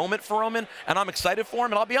big moment for Roman, and I'm excited for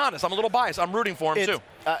him. And I'll be honest, I'm a little biased. I'm rooting for him, too.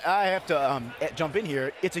 I have to jump in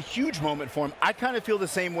here. It's a huge moment for him. I kind of feel the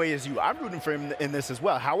same way as you. I'm rooting for him in this as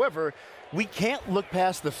well. However, we can't look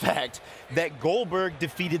past the fact that Goldberg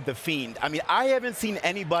defeated The Fiend. I mean, I haven't seen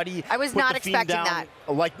anybody I was put not The Fiend expecting down.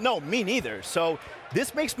 that. Like, no, me neither. So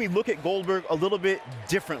this makes me look at Goldberg a little bit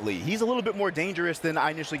differently. He's a little bit more dangerous than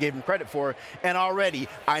I initially gave him credit for, and already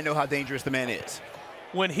I know how dangerous the man is.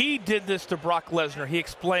 When he did this to Brock Lesnar, he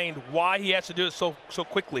explained why he has to do it so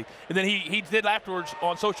quickly. And then he did afterwards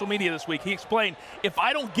on social media this week. He explained, if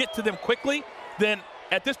I don't get to them quickly, then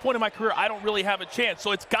at this point in my career, I don't really have a chance.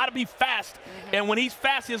 So it's got to be fast. And when he's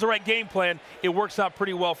fast, he has the right game plan. It works out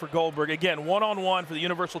pretty well for Goldberg. Again, one-on-one for the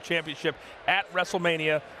Universal Championship at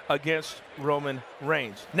WrestleMania against Roman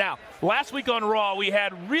Reigns. Now, last week on Raw, we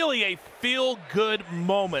had really a feel-good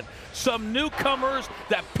moment. Some newcomers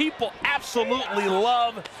that people absolutely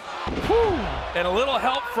love. Whew. And a little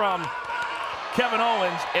help from Kevin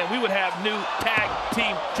Owens, and we would have new tag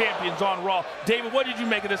team champions on Raw. David, what did you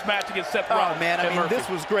make of this match against Seth Rollins? Oh, man, I mean, Murphy? this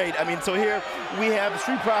was great. I mean, so here we have the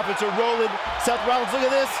Street Profits are rolling. Seth Rollins, look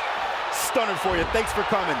at this. Stunner for you. Thanks for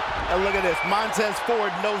coming. And look at this. Montez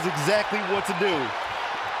Ford knows exactly what to do.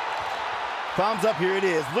 Thumbs up, here it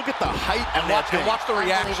is. Look at the height and watch the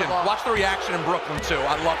reaction. Watch the reaction in Brooklyn, too.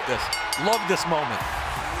 I love this. Love this moment.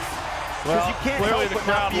 Well, you can't help but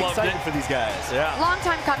not be excited for these guys. Yeah. Long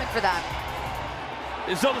time coming for them.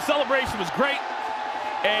 So the celebration was great,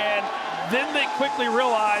 and then they quickly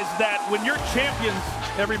realized that when you're champions,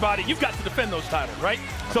 everybody, you've got to defend those titles, right?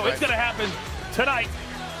 So it's going to happen tonight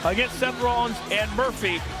against Seth Rollins and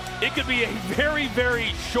Murphy. It could be a very, very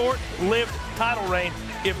short-lived title reign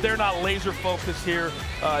if they're not laser focused here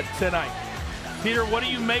tonight. Peter, what do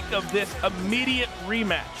you make of this immediate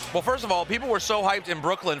rematch? Well, first of all, people were so hyped in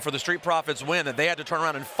Brooklyn for the Street Profits win that they had to turn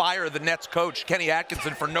around and fire the Nets coach, Kenny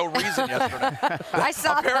Atkinson, for no reason yesterday. I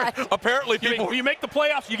saw that. Apparently, people... You make the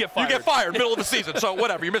playoffs, you get fired. You get fired middle of the season, so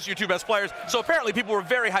whatever. You miss your two best players. So apparently, people were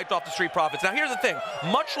very hyped off the Street Profits. Now, here's the thing.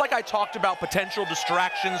 Much like I talked about potential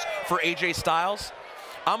distractions for AJ Styles,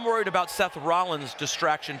 I'm worried about Seth Rollins'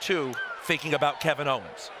 distraction, too, thinking about Kevin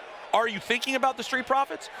Owens. Are you thinking about the Street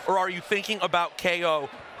Profits, or are you thinking about KO,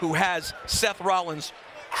 who has Seth Rollins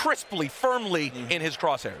crisply, firmly in his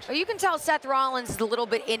crosshairs? Well, you can tell Seth Rollins is a little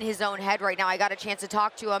bit in his own head right now. I got a chance to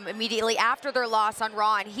talk to him immediately after their loss on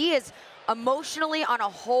Raw, and he is emotionally on a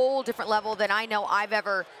whole different level than I know I've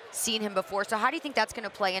ever seen him before. So how do you think that's going to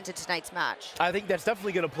play into tonight's match? I think that's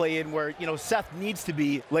definitely going to play in where, you know, Seth needs to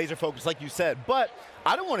be laser focused, like you said. But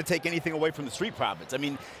I don't want to take anything away from the Street Profits. I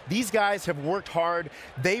mean, these guys have worked hard.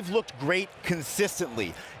 They've looked great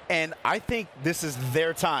consistently. And I think this is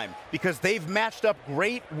their time because they've matched up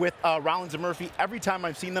great with Rollins and Murphy every time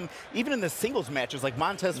I've seen them, even in the singles matches, like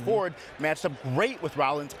Montez Ford matched up great with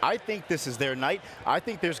Rollins. I think this is their night. I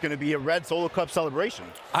think there's going to be a Red Solo Cup celebration.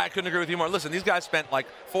 I couldn't agree with you more. Listen, these guys spent like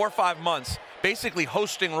 4 or 5 months basically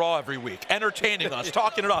hosting Raw every week, entertaining us,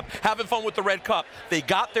 talking it up, having fun with the Red Cup. They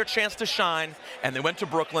got their chance to shine, and they went to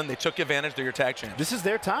Brooklyn. They took advantage. They're your tag champs. This is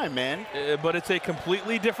their time, man. But it's a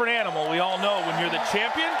completely different animal. We all know when you're the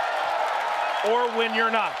champion or when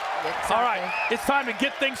you're not. Exactly. All right, it's time to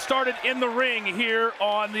get things started in the ring here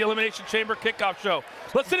on the Elimination Chamber Kickoff Show.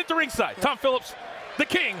 Let's sit at the ringside. Tom Phillips, the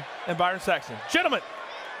King, and Byron Saxton. Gentlemen.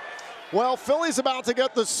 Well, Philly's about to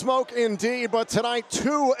get the smoke indeed, but tonight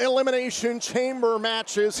 2 Elimination Chamber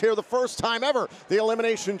matches here. The first time ever the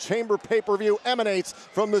Elimination Chamber pay-per-view emanates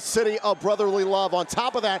from the city of brotherly love. On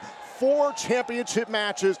top of that, 4 championship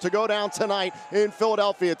matches to go down tonight in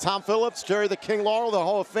Philadelphia. Tom Phillips, Jerry the King Laurel, the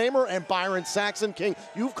Hall of Famer, and Byron Saxton. King,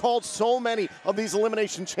 you've called so many of these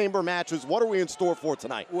Elimination Chamber matches. What are we in store for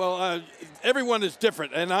tonight? Well, everyone is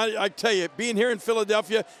different, and I tell you, being here in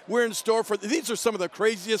Philadelphia, we're in store for, these are some of the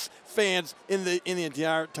craziest fans in the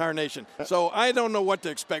entire nation. So I don't know what to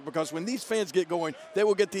expect, because when these fans get going, they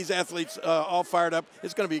will get these athletes all fired up.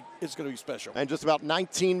 It's going to be special. And just about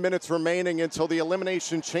 19 minutes remaining until the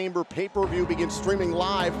Elimination Chamber pay-per-view begins streaming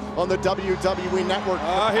live on the WWE Network.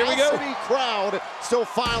 Here we go. Capacity crowd still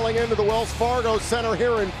filing into the Wells Fargo Center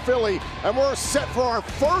here in Philly, and we're set for our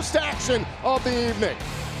first action of the evening.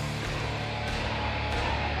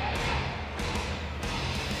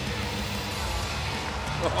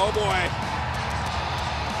 Oh boy.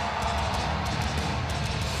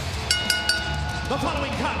 The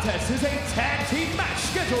following contest is a tag team match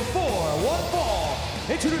scheduled for one fall.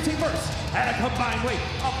 Introducing first, at a combined weight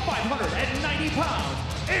of 590 pounds,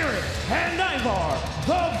 Eric and Ivar,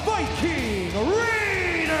 the Viking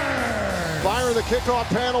Raiders. Byron, the kickoff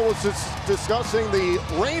panel was discussing the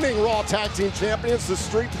reigning Raw Tag Team Champions, the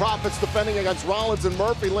Street Profits, defending against Rollins and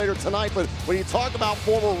Murphy later tonight. But when you talk about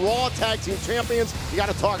former Raw Tag Team Champions, you got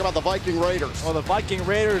to talk about the Viking Raiders. Well, the Viking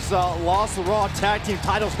Raiders lost the Raw Tag Team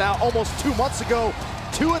titles now almost 2 months ago.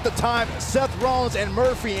 2 at the time, Seth Rollins and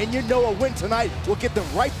Murphy, and you know a win tonight will get them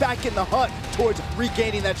right back in the hunt towards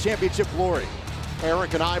regaining that championship glory.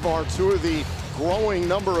 Eric and Ivar, 2 of the growing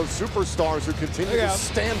number of superstars who continue to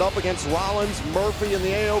stand up against Rollins, Murphy, and the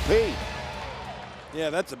AOP. Yeah,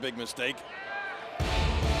 that's a big mistake.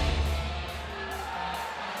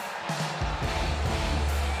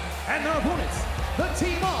 And their opponents, the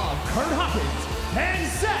team of Kurt Hawkins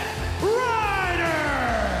and Zack Ryder.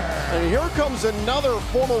 And here comes another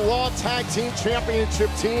former Raw Tag Team Championship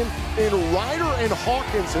team in Ryder and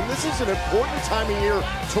Hawkins. And this is an important time of year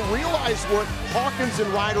to realize what Hawkins and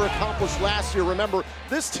Ryder accomplished last year. Remember,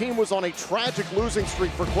 this team was on a tragic losing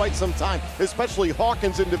streak for quite some time, especially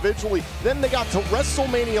Hawkins individually. Then they got to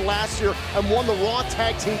WrestleMania last year and won the Raw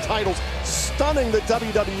Tag Team titles, stunning the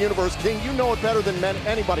WWE Universe. King, you know it better than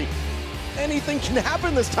anybody. Anything can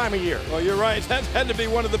happen this time of year. Well, you're right. That had to be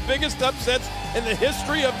one of the biggest upsets in the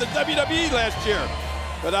history of the WWE last year.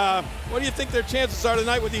 But what do you think their chances are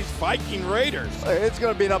tonight with these Viking Raiders? It's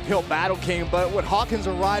going to be an uphill battle, King, but what Hawkins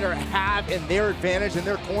and Ryder have in their advantage in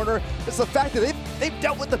their corner is the fact that they've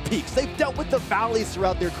dealt with the peaks. They've dealt with the valleys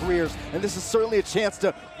throughout their careers, and this is certainly a chance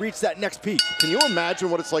to reach that next peak. Can you imagine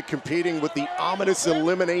what it's like competing with the ominous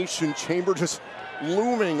Elimination Chamber just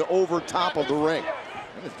looming over top of the ring?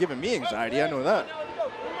 It's giving me anxiety, I know that.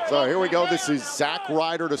 So here we go. This is Zack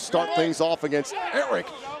Ryder to start things off against Eric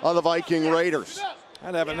of the Viking Raiders.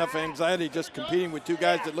 I'd have enough anxiety just competing with 2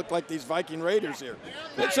 guys that look like these Viking Raiders here.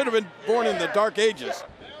 They should have been born in the dark ages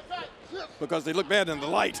because they look bad in the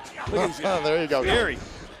light. There you go. Scary.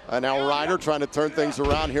 And now Ryder trying to turn things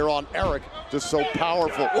around here on Eric. Just so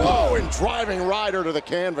powerful. Oh, and driving Ryder to the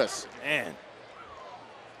canvas. Man.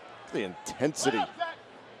 The intensity.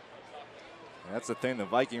 That's the thing, the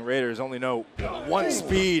Viking Raiders only know one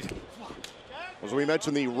speed. As we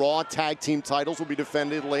mentioned, the Raw Tag Team titles will be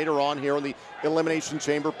defended later on here in the Elimination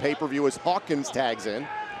Chamber pay-per-view as Hawkins tags in.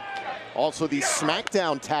 Also, the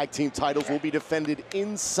SmackDown Tag Team titles will be defended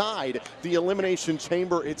inside the Elimination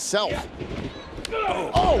Chamber itself.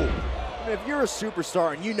 Oh! If you're a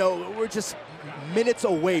superstar and you know we're just minutes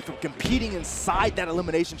away from competing inside that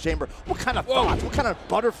Elimination Chamber, what kind of thoughts, what kind of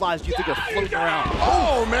butterflies do you think are floating around?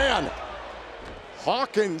 Oh, man!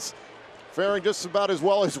 Hawkins faring just about as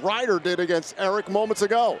well as Ryder did against Eric moments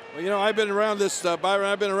ago. Well, you know, I've been around this, Byron,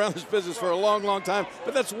 I've been around this business for a long, long time,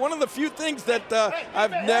 but that's one of the few things that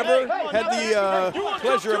I've never had the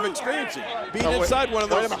pleasure of experiencing, being inside one of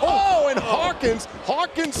those. Oh, and Hawkins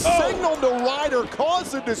signaled to Ryder,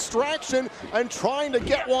 caused a distraction, and trying to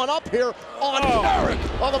get one up here on Eric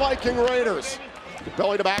on the Viking Raiders.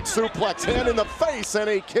 Belly to back suplex, hand in the face, and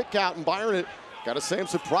a kick out, and Byron, got to say I'm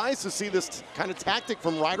surprised to see this kind of tactic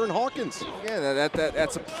from Ryder and Hawkins. Yeah,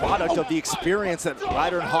 that's a product of the experience that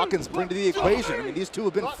Ryder and Hawkins bring to the equation. I mean, these two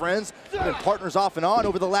have been friends, been partners off and on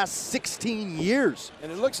over the last 16 years.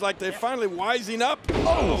 And it looks like they're finally wising up.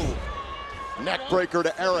 Oh! Neck breaker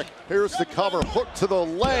to Eric. Here's the cover, hook to the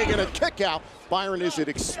leg, and a kick out. Byron, is it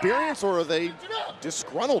experience or are they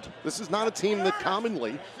disgruntled? This is not a team that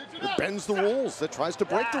commonly bends the rules, that tries to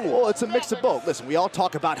break the rules. Well, it's a mix of both. Listen, we all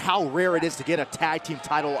talk about how rare it is to get a tag team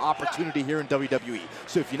title opportunity here in WWE.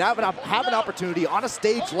 So if you have an opportunity on a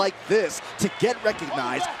stage like this to get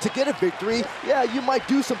recognized, to get a victory, yeah, you might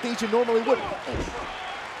do some things you normally wouldn't.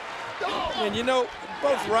 And you know,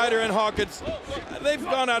 both Ryder and Hawkins, they've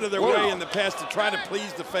gone out of their way in the past to try to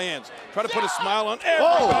please the fans, try to put a smile on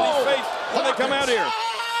everybody's face when they come out here.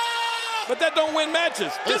 But that don't win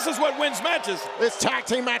matches. This is what wins matches. This tag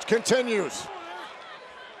team match continues.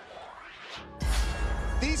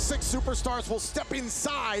 These 6 superstars will step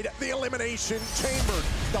inside the Elimination Chamber.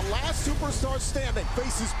 The last superstar standing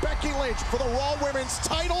faces Becky Lynch for the Raw Women's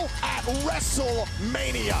title at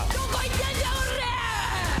WrestleMania.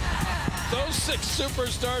 Those 6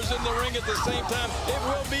 superstars in the ring at the same time, it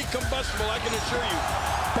will be combustible, I can assure you.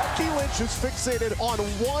 Becky Lynch is fixated on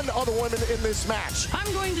one other woman in this match.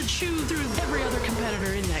 I'm going to chew through every other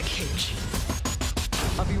competitor in that cage.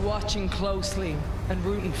 I'll be watching closely and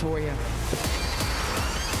rooting for you.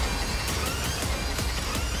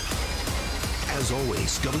 As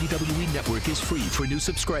always, WWE Network is free for new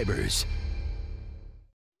subscribers.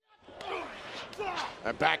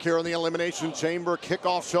 And back here in the Elimination Chamber,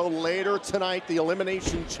 kickoff show later tonight, the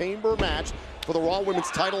Elimination Chamber match for the Raw Women's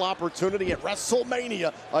title opportunity at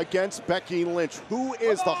WrestleMania against Becky Lynch. Who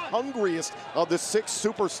is the hungriest of the 6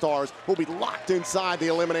 superstars who will be locked inside the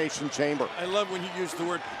Elimination Chamber? I love when you use the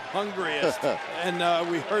word hungriest. And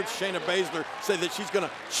we heard Shayna Baszler say that she's going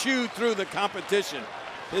to chew through the competition.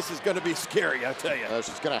 This is going to be scary, I tell you.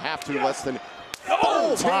 She's going to have to less than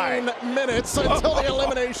 14 minutes until the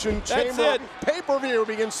Elimination Chamber pay-per-view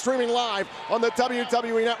begins streaming live on the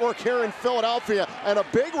WWE Network here in Philadelphia. And a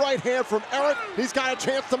big right hand from Eric. He's got a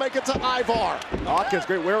chance to make it to Ivar. Hawkins,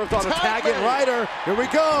 great wherewithal to tag in Ryder. Here we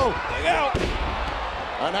go. Look out.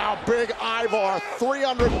 And now big Ivar,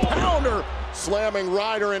 300-pounder, slamming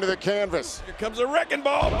Ryder into the canvas. Here comes a wrecking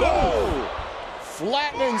ball. Boom!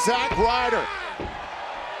 Flattening Zack Ryder.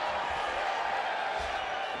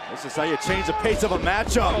 This is how you change the pace of a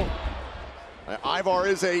matchup. Ivar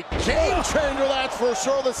is a game changer, that's for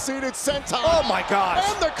sure. The seated senton. Oh my gosh.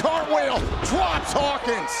 And the cartwheel drops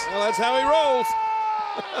Hawkins. Well, that's how he rolls.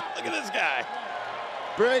 Look at this guy.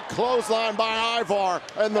 Big clothesline by Ivar,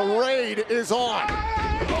 and the raid is on.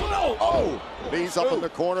 Oh no. Oh, knees up in the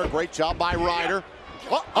corner. Great job by Ryder.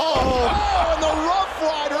 Oh, and the Rough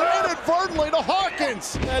Rider inadvertently to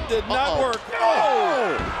Hawkins. That did not work.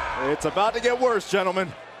 Oh. It's about to get worse,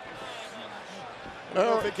 gentlemen. I don't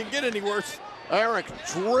know if it can get any worse. Eric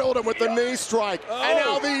drilled him with the knee strike. And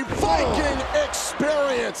now the Viking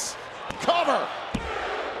experience. Cover.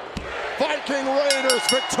 Viking Raiders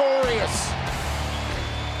victorious.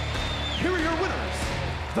 Here are your winners,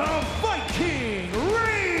 the Viking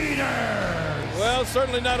Raiders. Well,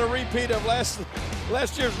 certainly not a repeat of last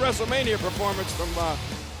year's WrestleMania performance from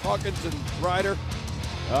Hawkins and Ryder.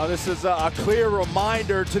 This is a clear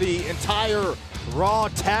reminder to the entire Raw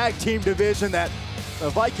tag team division that the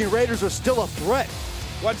Viking Raiders are still a threat.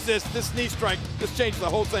 Watch this knee strike. This changed the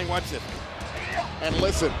whole thing. Watch this. And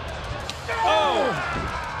listen.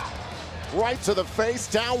 Oh! Right to the face.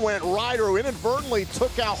 Down went Ryder, who inadvertently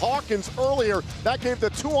took out Hawkins earlier. That gave the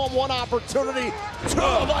 2-on-1 opportunity to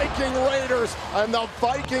the Viking Raiders. And the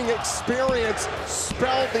Viking experience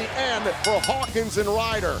spelled the end for Hawkins and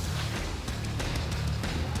Ryder.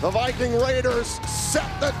 The Viking Raiders set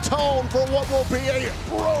the tone for what will be a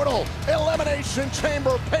brutal Elimination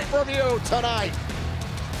Chamber pay-per-view tonight.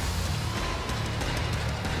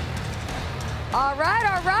 All right,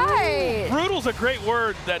 all right. Brutal's a great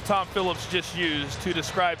word that Tom Phillips just used to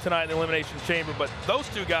describe tonight in the Elimination Chamber, but those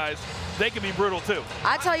two guys they can be brutal too.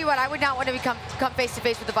 I tell you what, I would not want to come face to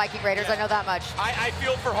face with the Viking Raiders. I know that much. I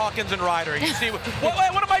feel for Hawkins and Ryder. You see, what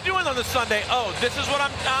am I doing on this Sunday? Oh, this is what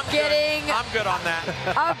I'm getting. I'm good on that.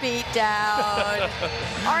 A beat down.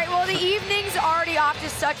 All right, well, the evening's already off to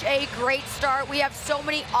such a great start. We have so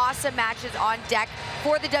many awesome matches on deck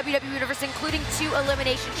for the WWE Universe, including 2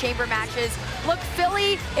 Elimination Chamber matches. Look,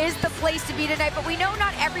 Philly is the place to be tonight, but we know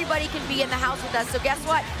not everybody can be in the house with us. So guess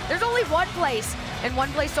what? There's only one place, and one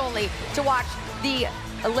place only, to watch the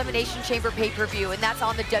Elimination Chamber pay-per-view, and that's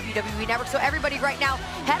on the WWE Network. So everybody right now,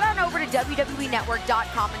 head on over to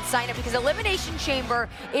WWENetwork.com and sign up, because Elimination Chamber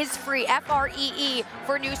is free, F-R-E-E,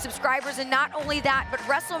 for new subscribers. And not only that, but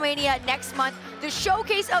WrestleMania next month, the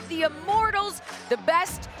showcase of the Immortals, the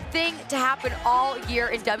best thing to happen all year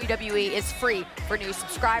in WWE, is free for new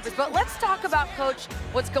subscribers. But let's talk about, Coach,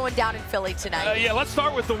 what's going down in Philly tonight. Yeah, let's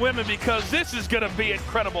start with the women, because this is going to be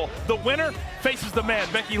incredible. The winner faces the man,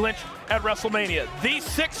 Becky Lynch, at WrestleMania. These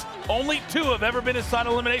 6, only 2 have ever been inside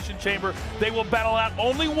Elimination Chamber. They will battle out.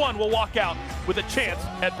 Only one will walk out with a chance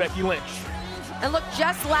at Becky Lynch. And look,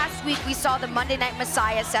 just last week we saw the Monday Night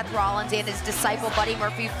Messiah, Seth Rollins, and his disciple Buddy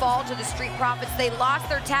Murphy fall to the Street Profits. They lost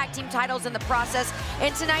their tag team titles in the process.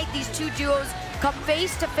 And tonight these 2 duos come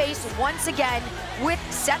face to face once again with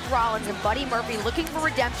Seth Rollins and Buddy Murphy, looking for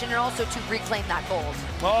redemption and also to reclaim that gold.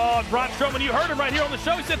 Oh, Braun Strowman, you heard him right here on the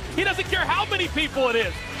show. He said he doesn't care how many people it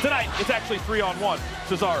is. Tonight, it's actually 3-on-1.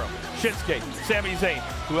 Cesaro, Shinsuke, Sami Zayn.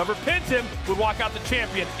 Whoever pins him would walk out the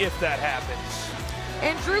champion if that happens.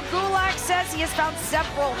 And Drew Gulak says he has found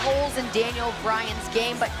several holes in Daniel Bryan's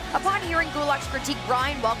game, but upon hearing Gulak's critique,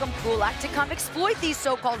 Bryan welcomed Gulak to come exploit these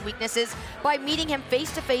so-called weaknesses by meeting him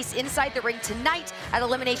face-to-face inside the ring tonight at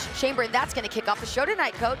Elimination Chamber, and that's going to kick off the show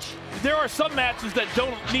tonight, Coach. There are some matches that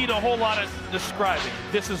don't need a whole lot of describing.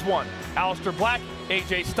 This is one. Aleister Black,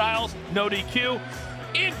 AJ Styles, no DQ.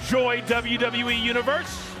 Enjoy, WWE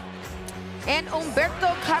Universe. And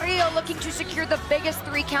Humberto Carrillo looking to secure the biggest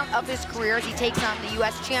 3 count of his career as he takes on the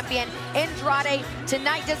U.S. champion Andrade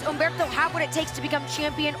tonight. Does Humberto have what it takes to become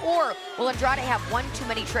champion, or will Andrade have one too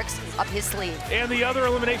many tricks up his sleeve? And the other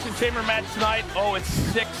Elimination Chamber match tonight, oh, it's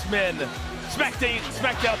 6 men.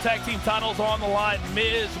 SmackDown Tag Team titles on the line.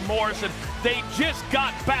 Miz, Morrison, they just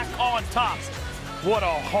got back on top. What a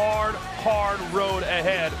hard road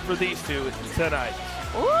ahead for these 2 tonight.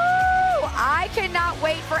 Woo! I cannot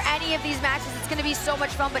wait for any of these matches. It's going to be so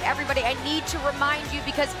much fun, but everybody, I need to remind you,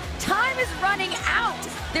 because time is running out.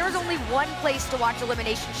 There is only one place to watch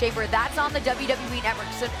Elimination Chamber. That's on the WWE Network.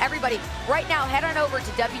 So everybody, right now, head on over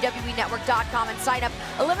to WWENetwork.com and sign up.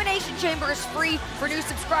 Elimination Chamber is free for new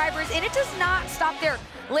subscribers, and it does not stop there.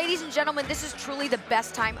 Ladies and gentlemen, this is truly the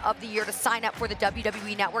best time of the year to sign up for the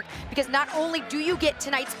WWE Network, because not only do you get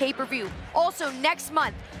tonight's pay-per-view, also next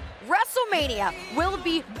month, WrestleMania will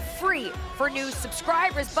be free for new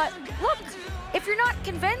subscribers. But look, if you're not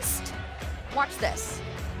convinced, watch this.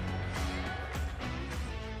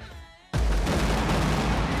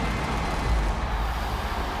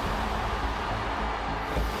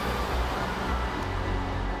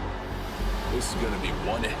 This is going to be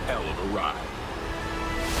one hell of a ride.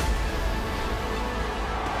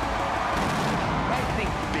 I think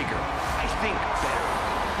bigger. I think better.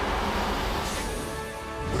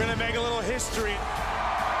 We're going to make a little history. Oh,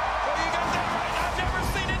 you got that right. I've never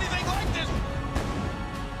seen anything like this.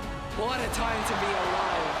 What a time to be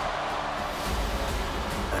alive.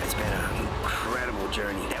 It's been an incredible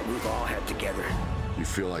journey that we've all had together. You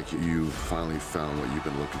feel like you finally found what you've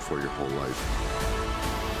been looking for your whole life.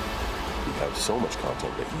 You have so much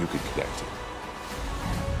content that you could connect to.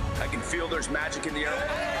 I can feel there's magic in the air.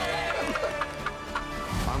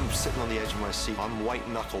 I'm sitting on the edge of my seat. I'm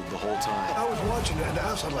white-knuckled the whole time. I was watching it and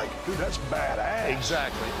I was like, dude, that's badass.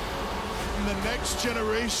 Exactly. The next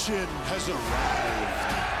generation has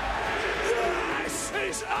arrived. This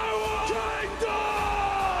is our kingdom!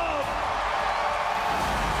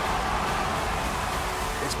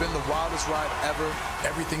 It's been the wildest ride ever.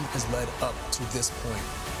 Everything has led up to this point.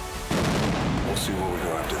 We'll see where we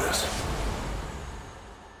go after this.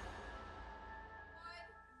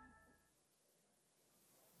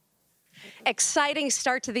 Exciting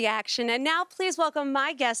start to the action. And now please welcome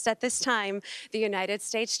my guest at this time, the United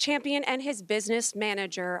States champion and his business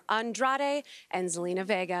manager, Andrade and Zelina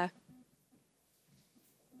Vega.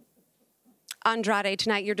 Andrade,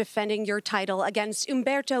 tonight you're defending your title against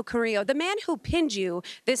Humberto Carrillo, the man who pinned you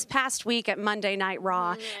this past week at Monday Night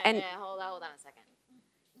Raw. Hold on a second.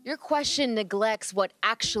 Your question neglects what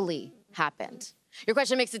actually happened. Your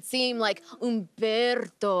question makes it seem like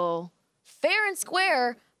Humberto, fair and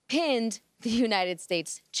square, pinned the United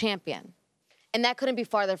States champion. And that couldn't be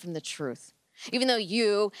farther from the truth. Even though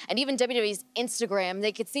you and even WWE's Instagram,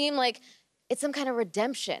 they could seem like it's some kind of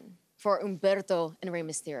redemption for Humberto and Rey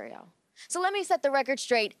Mysterio. So let me set the record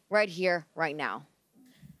straight right here, right now.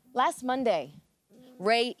 Last Monday,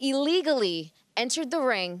 Rey illegally entered the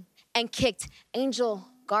ring and kicked Angel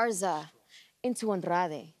Garza into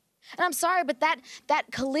Andrade. And I'm sorry, but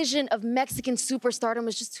that collision of Mexican superstardom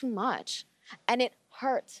was just too much. And it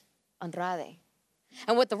hurt Andrade.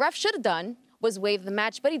 And what the ref should have done was waive the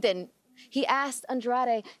match, but he didn't. He asked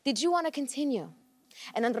Andrade, did you want to continue?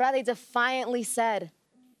 And Andrade defiantly said,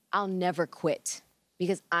 I'll never quit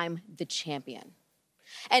because I'm the champion.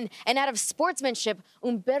 And out of sportsmanship,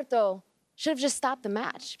 Humberto should have just stopped the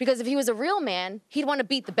match, because if he was a real man, he'd want to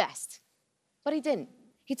beat the best. But he didn't.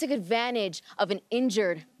 He took advantage of an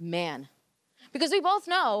injured man. Because we both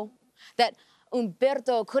know that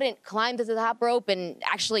Humberto couldn't climb to the top rope and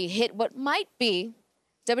actually hit what might be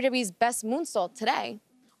WWE's best moonsault today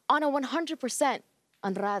on a 100%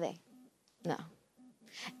 Andrade. No.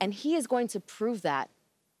 And he is going to prove that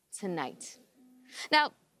tonight.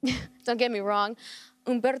 Now, don't get me wrong,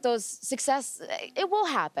 Humberto's success, it will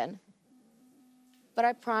happen. But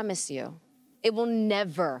I promise you, it will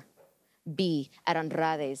never be at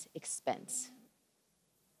Andrade's expense.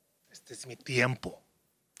 Este es mi tiempo.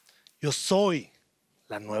 Yo soy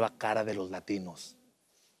la nueva cara de los latinos.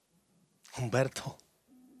 Humberto,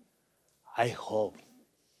 I hope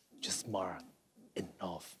you're smart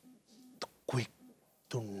enough to quit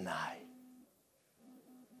tonight.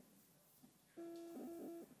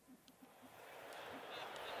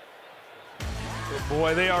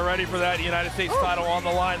 Boy, they are ready for that United States title on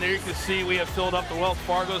the line. There you can see we have filled up the Wells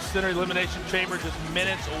Fargo Center Elimination Chamber just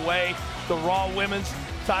minutes away. The Raw Women's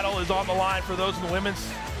title is on the line for those on the women's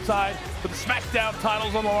side. But the SmackDown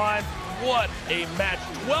title's on the line. What a match.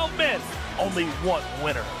 12 men, only one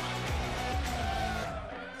winner.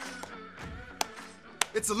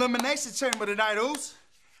 It's Elimination Chamber tonight, Oos.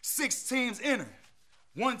 6 teams enter.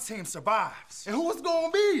 1 team survives. And who it's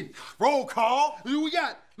gonna be? Roll call. Who we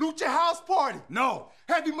got? Lucha House Party? No.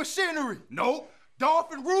 Heavy Machinery? No.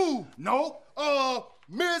 Dolphin Rule? No.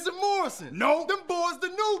 Miz and Morrison? No. Them boys the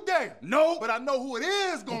New Day? No. But I know who it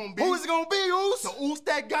is gonna be. Who is it gonna be, Oos? The Oos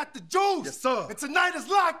that got the juice. Yes, sir. And tonight is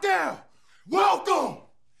lockdown. Welcome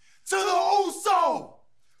to the Uso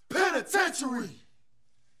Penitentiary.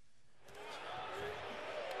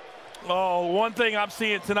 Oh, one thing I'm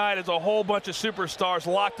seeing tonight is a whole bunch of superstars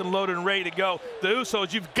locked and loaded and ready to go. The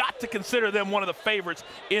Usos, you've got to consider them one of the favorites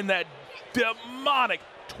in that demonic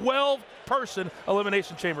 12-person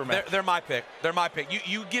Elimination Chamber match. They're my pick. They're my pick.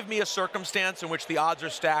 You give me a circumstance in which the odds are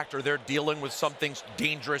stacked or they're dealing with something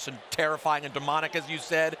dangerous and terrifying and demonic, as you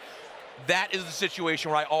said. That is the situation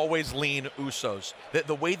where I always lean Usos.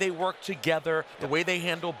 The way they work together, the way they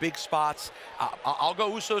handle big spots. I'll go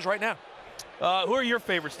Usos right now. Who are your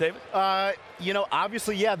favorites, David? You know,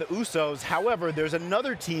 obviously, yeah, the Usos. However, there's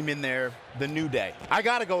another team in there, the New Day. I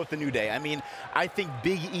got to go with the New Day. I mean, I think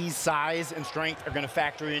Big E's size and strength are going to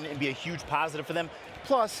factor in and be a huge positive for them.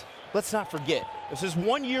 Plus, let's not forget, this is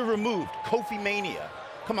 1 year removed, Kofi Mania.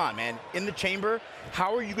 Come on, man. In the chamber,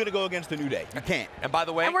 how are you going to go against the New Day? You can't. And by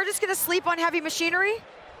the way... And we're just going to sleep on Heavy Machinery?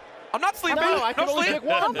 I'm not sleeping. No, I can only pick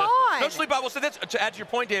one. Come on. No sleep. I will say this, to add to your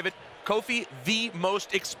point, David, Kofi, the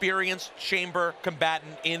most experienced chamber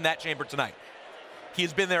combatant in that chamber tonight.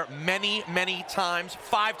 He's been there many, many times,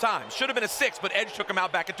 5 times. Should have been a 6, but Edge took him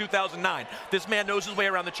out back in 2009. This man knows his way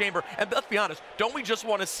around the chamber. And let's be honest, don't we just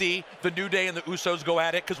want to see the New Day and the Usos go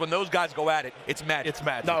at it? Because when those guys go at it, it's magic. It's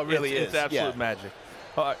magic. No, it really is. It's absolute magic.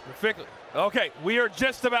 All right, okay, we are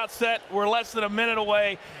just about set. We're less than a minute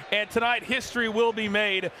away, and tonight history will be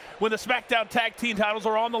made when the SmackDown Tag Team titles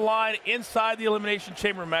are on the line inside the Elimination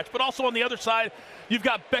Chamber match. But also on the other side, you've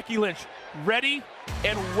got Becky Lynch ready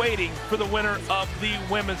and waiting for the winner of the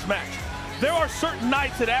women's match. There are certain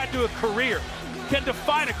nights that add to a career, can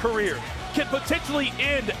define a career, can potentially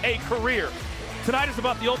end a career. Tonight is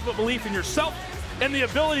about the ultimate belief in yourself and the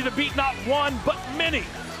ability to beat not one, but many.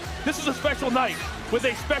 This is a special night with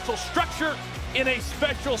a special structure in a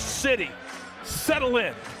special city. Settle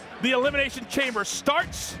in. The Elimination Chamber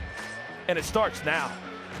starts, and it starts now.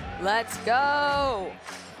 Let's go.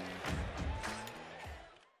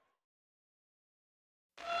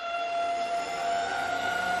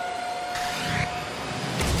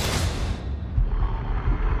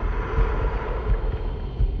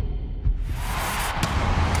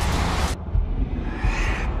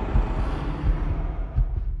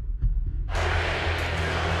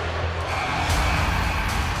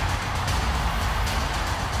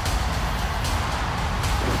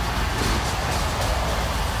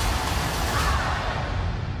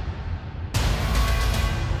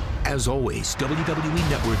 As always, WWE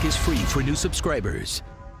Network is free for new subscribers.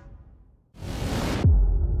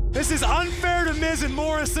 This is unfair to Miz and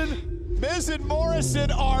Morrison. Miz and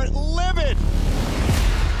Morrison are livid.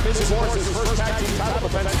 Miz and Morrison's first tag team title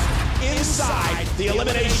defense inside the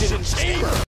Elimination Chamber.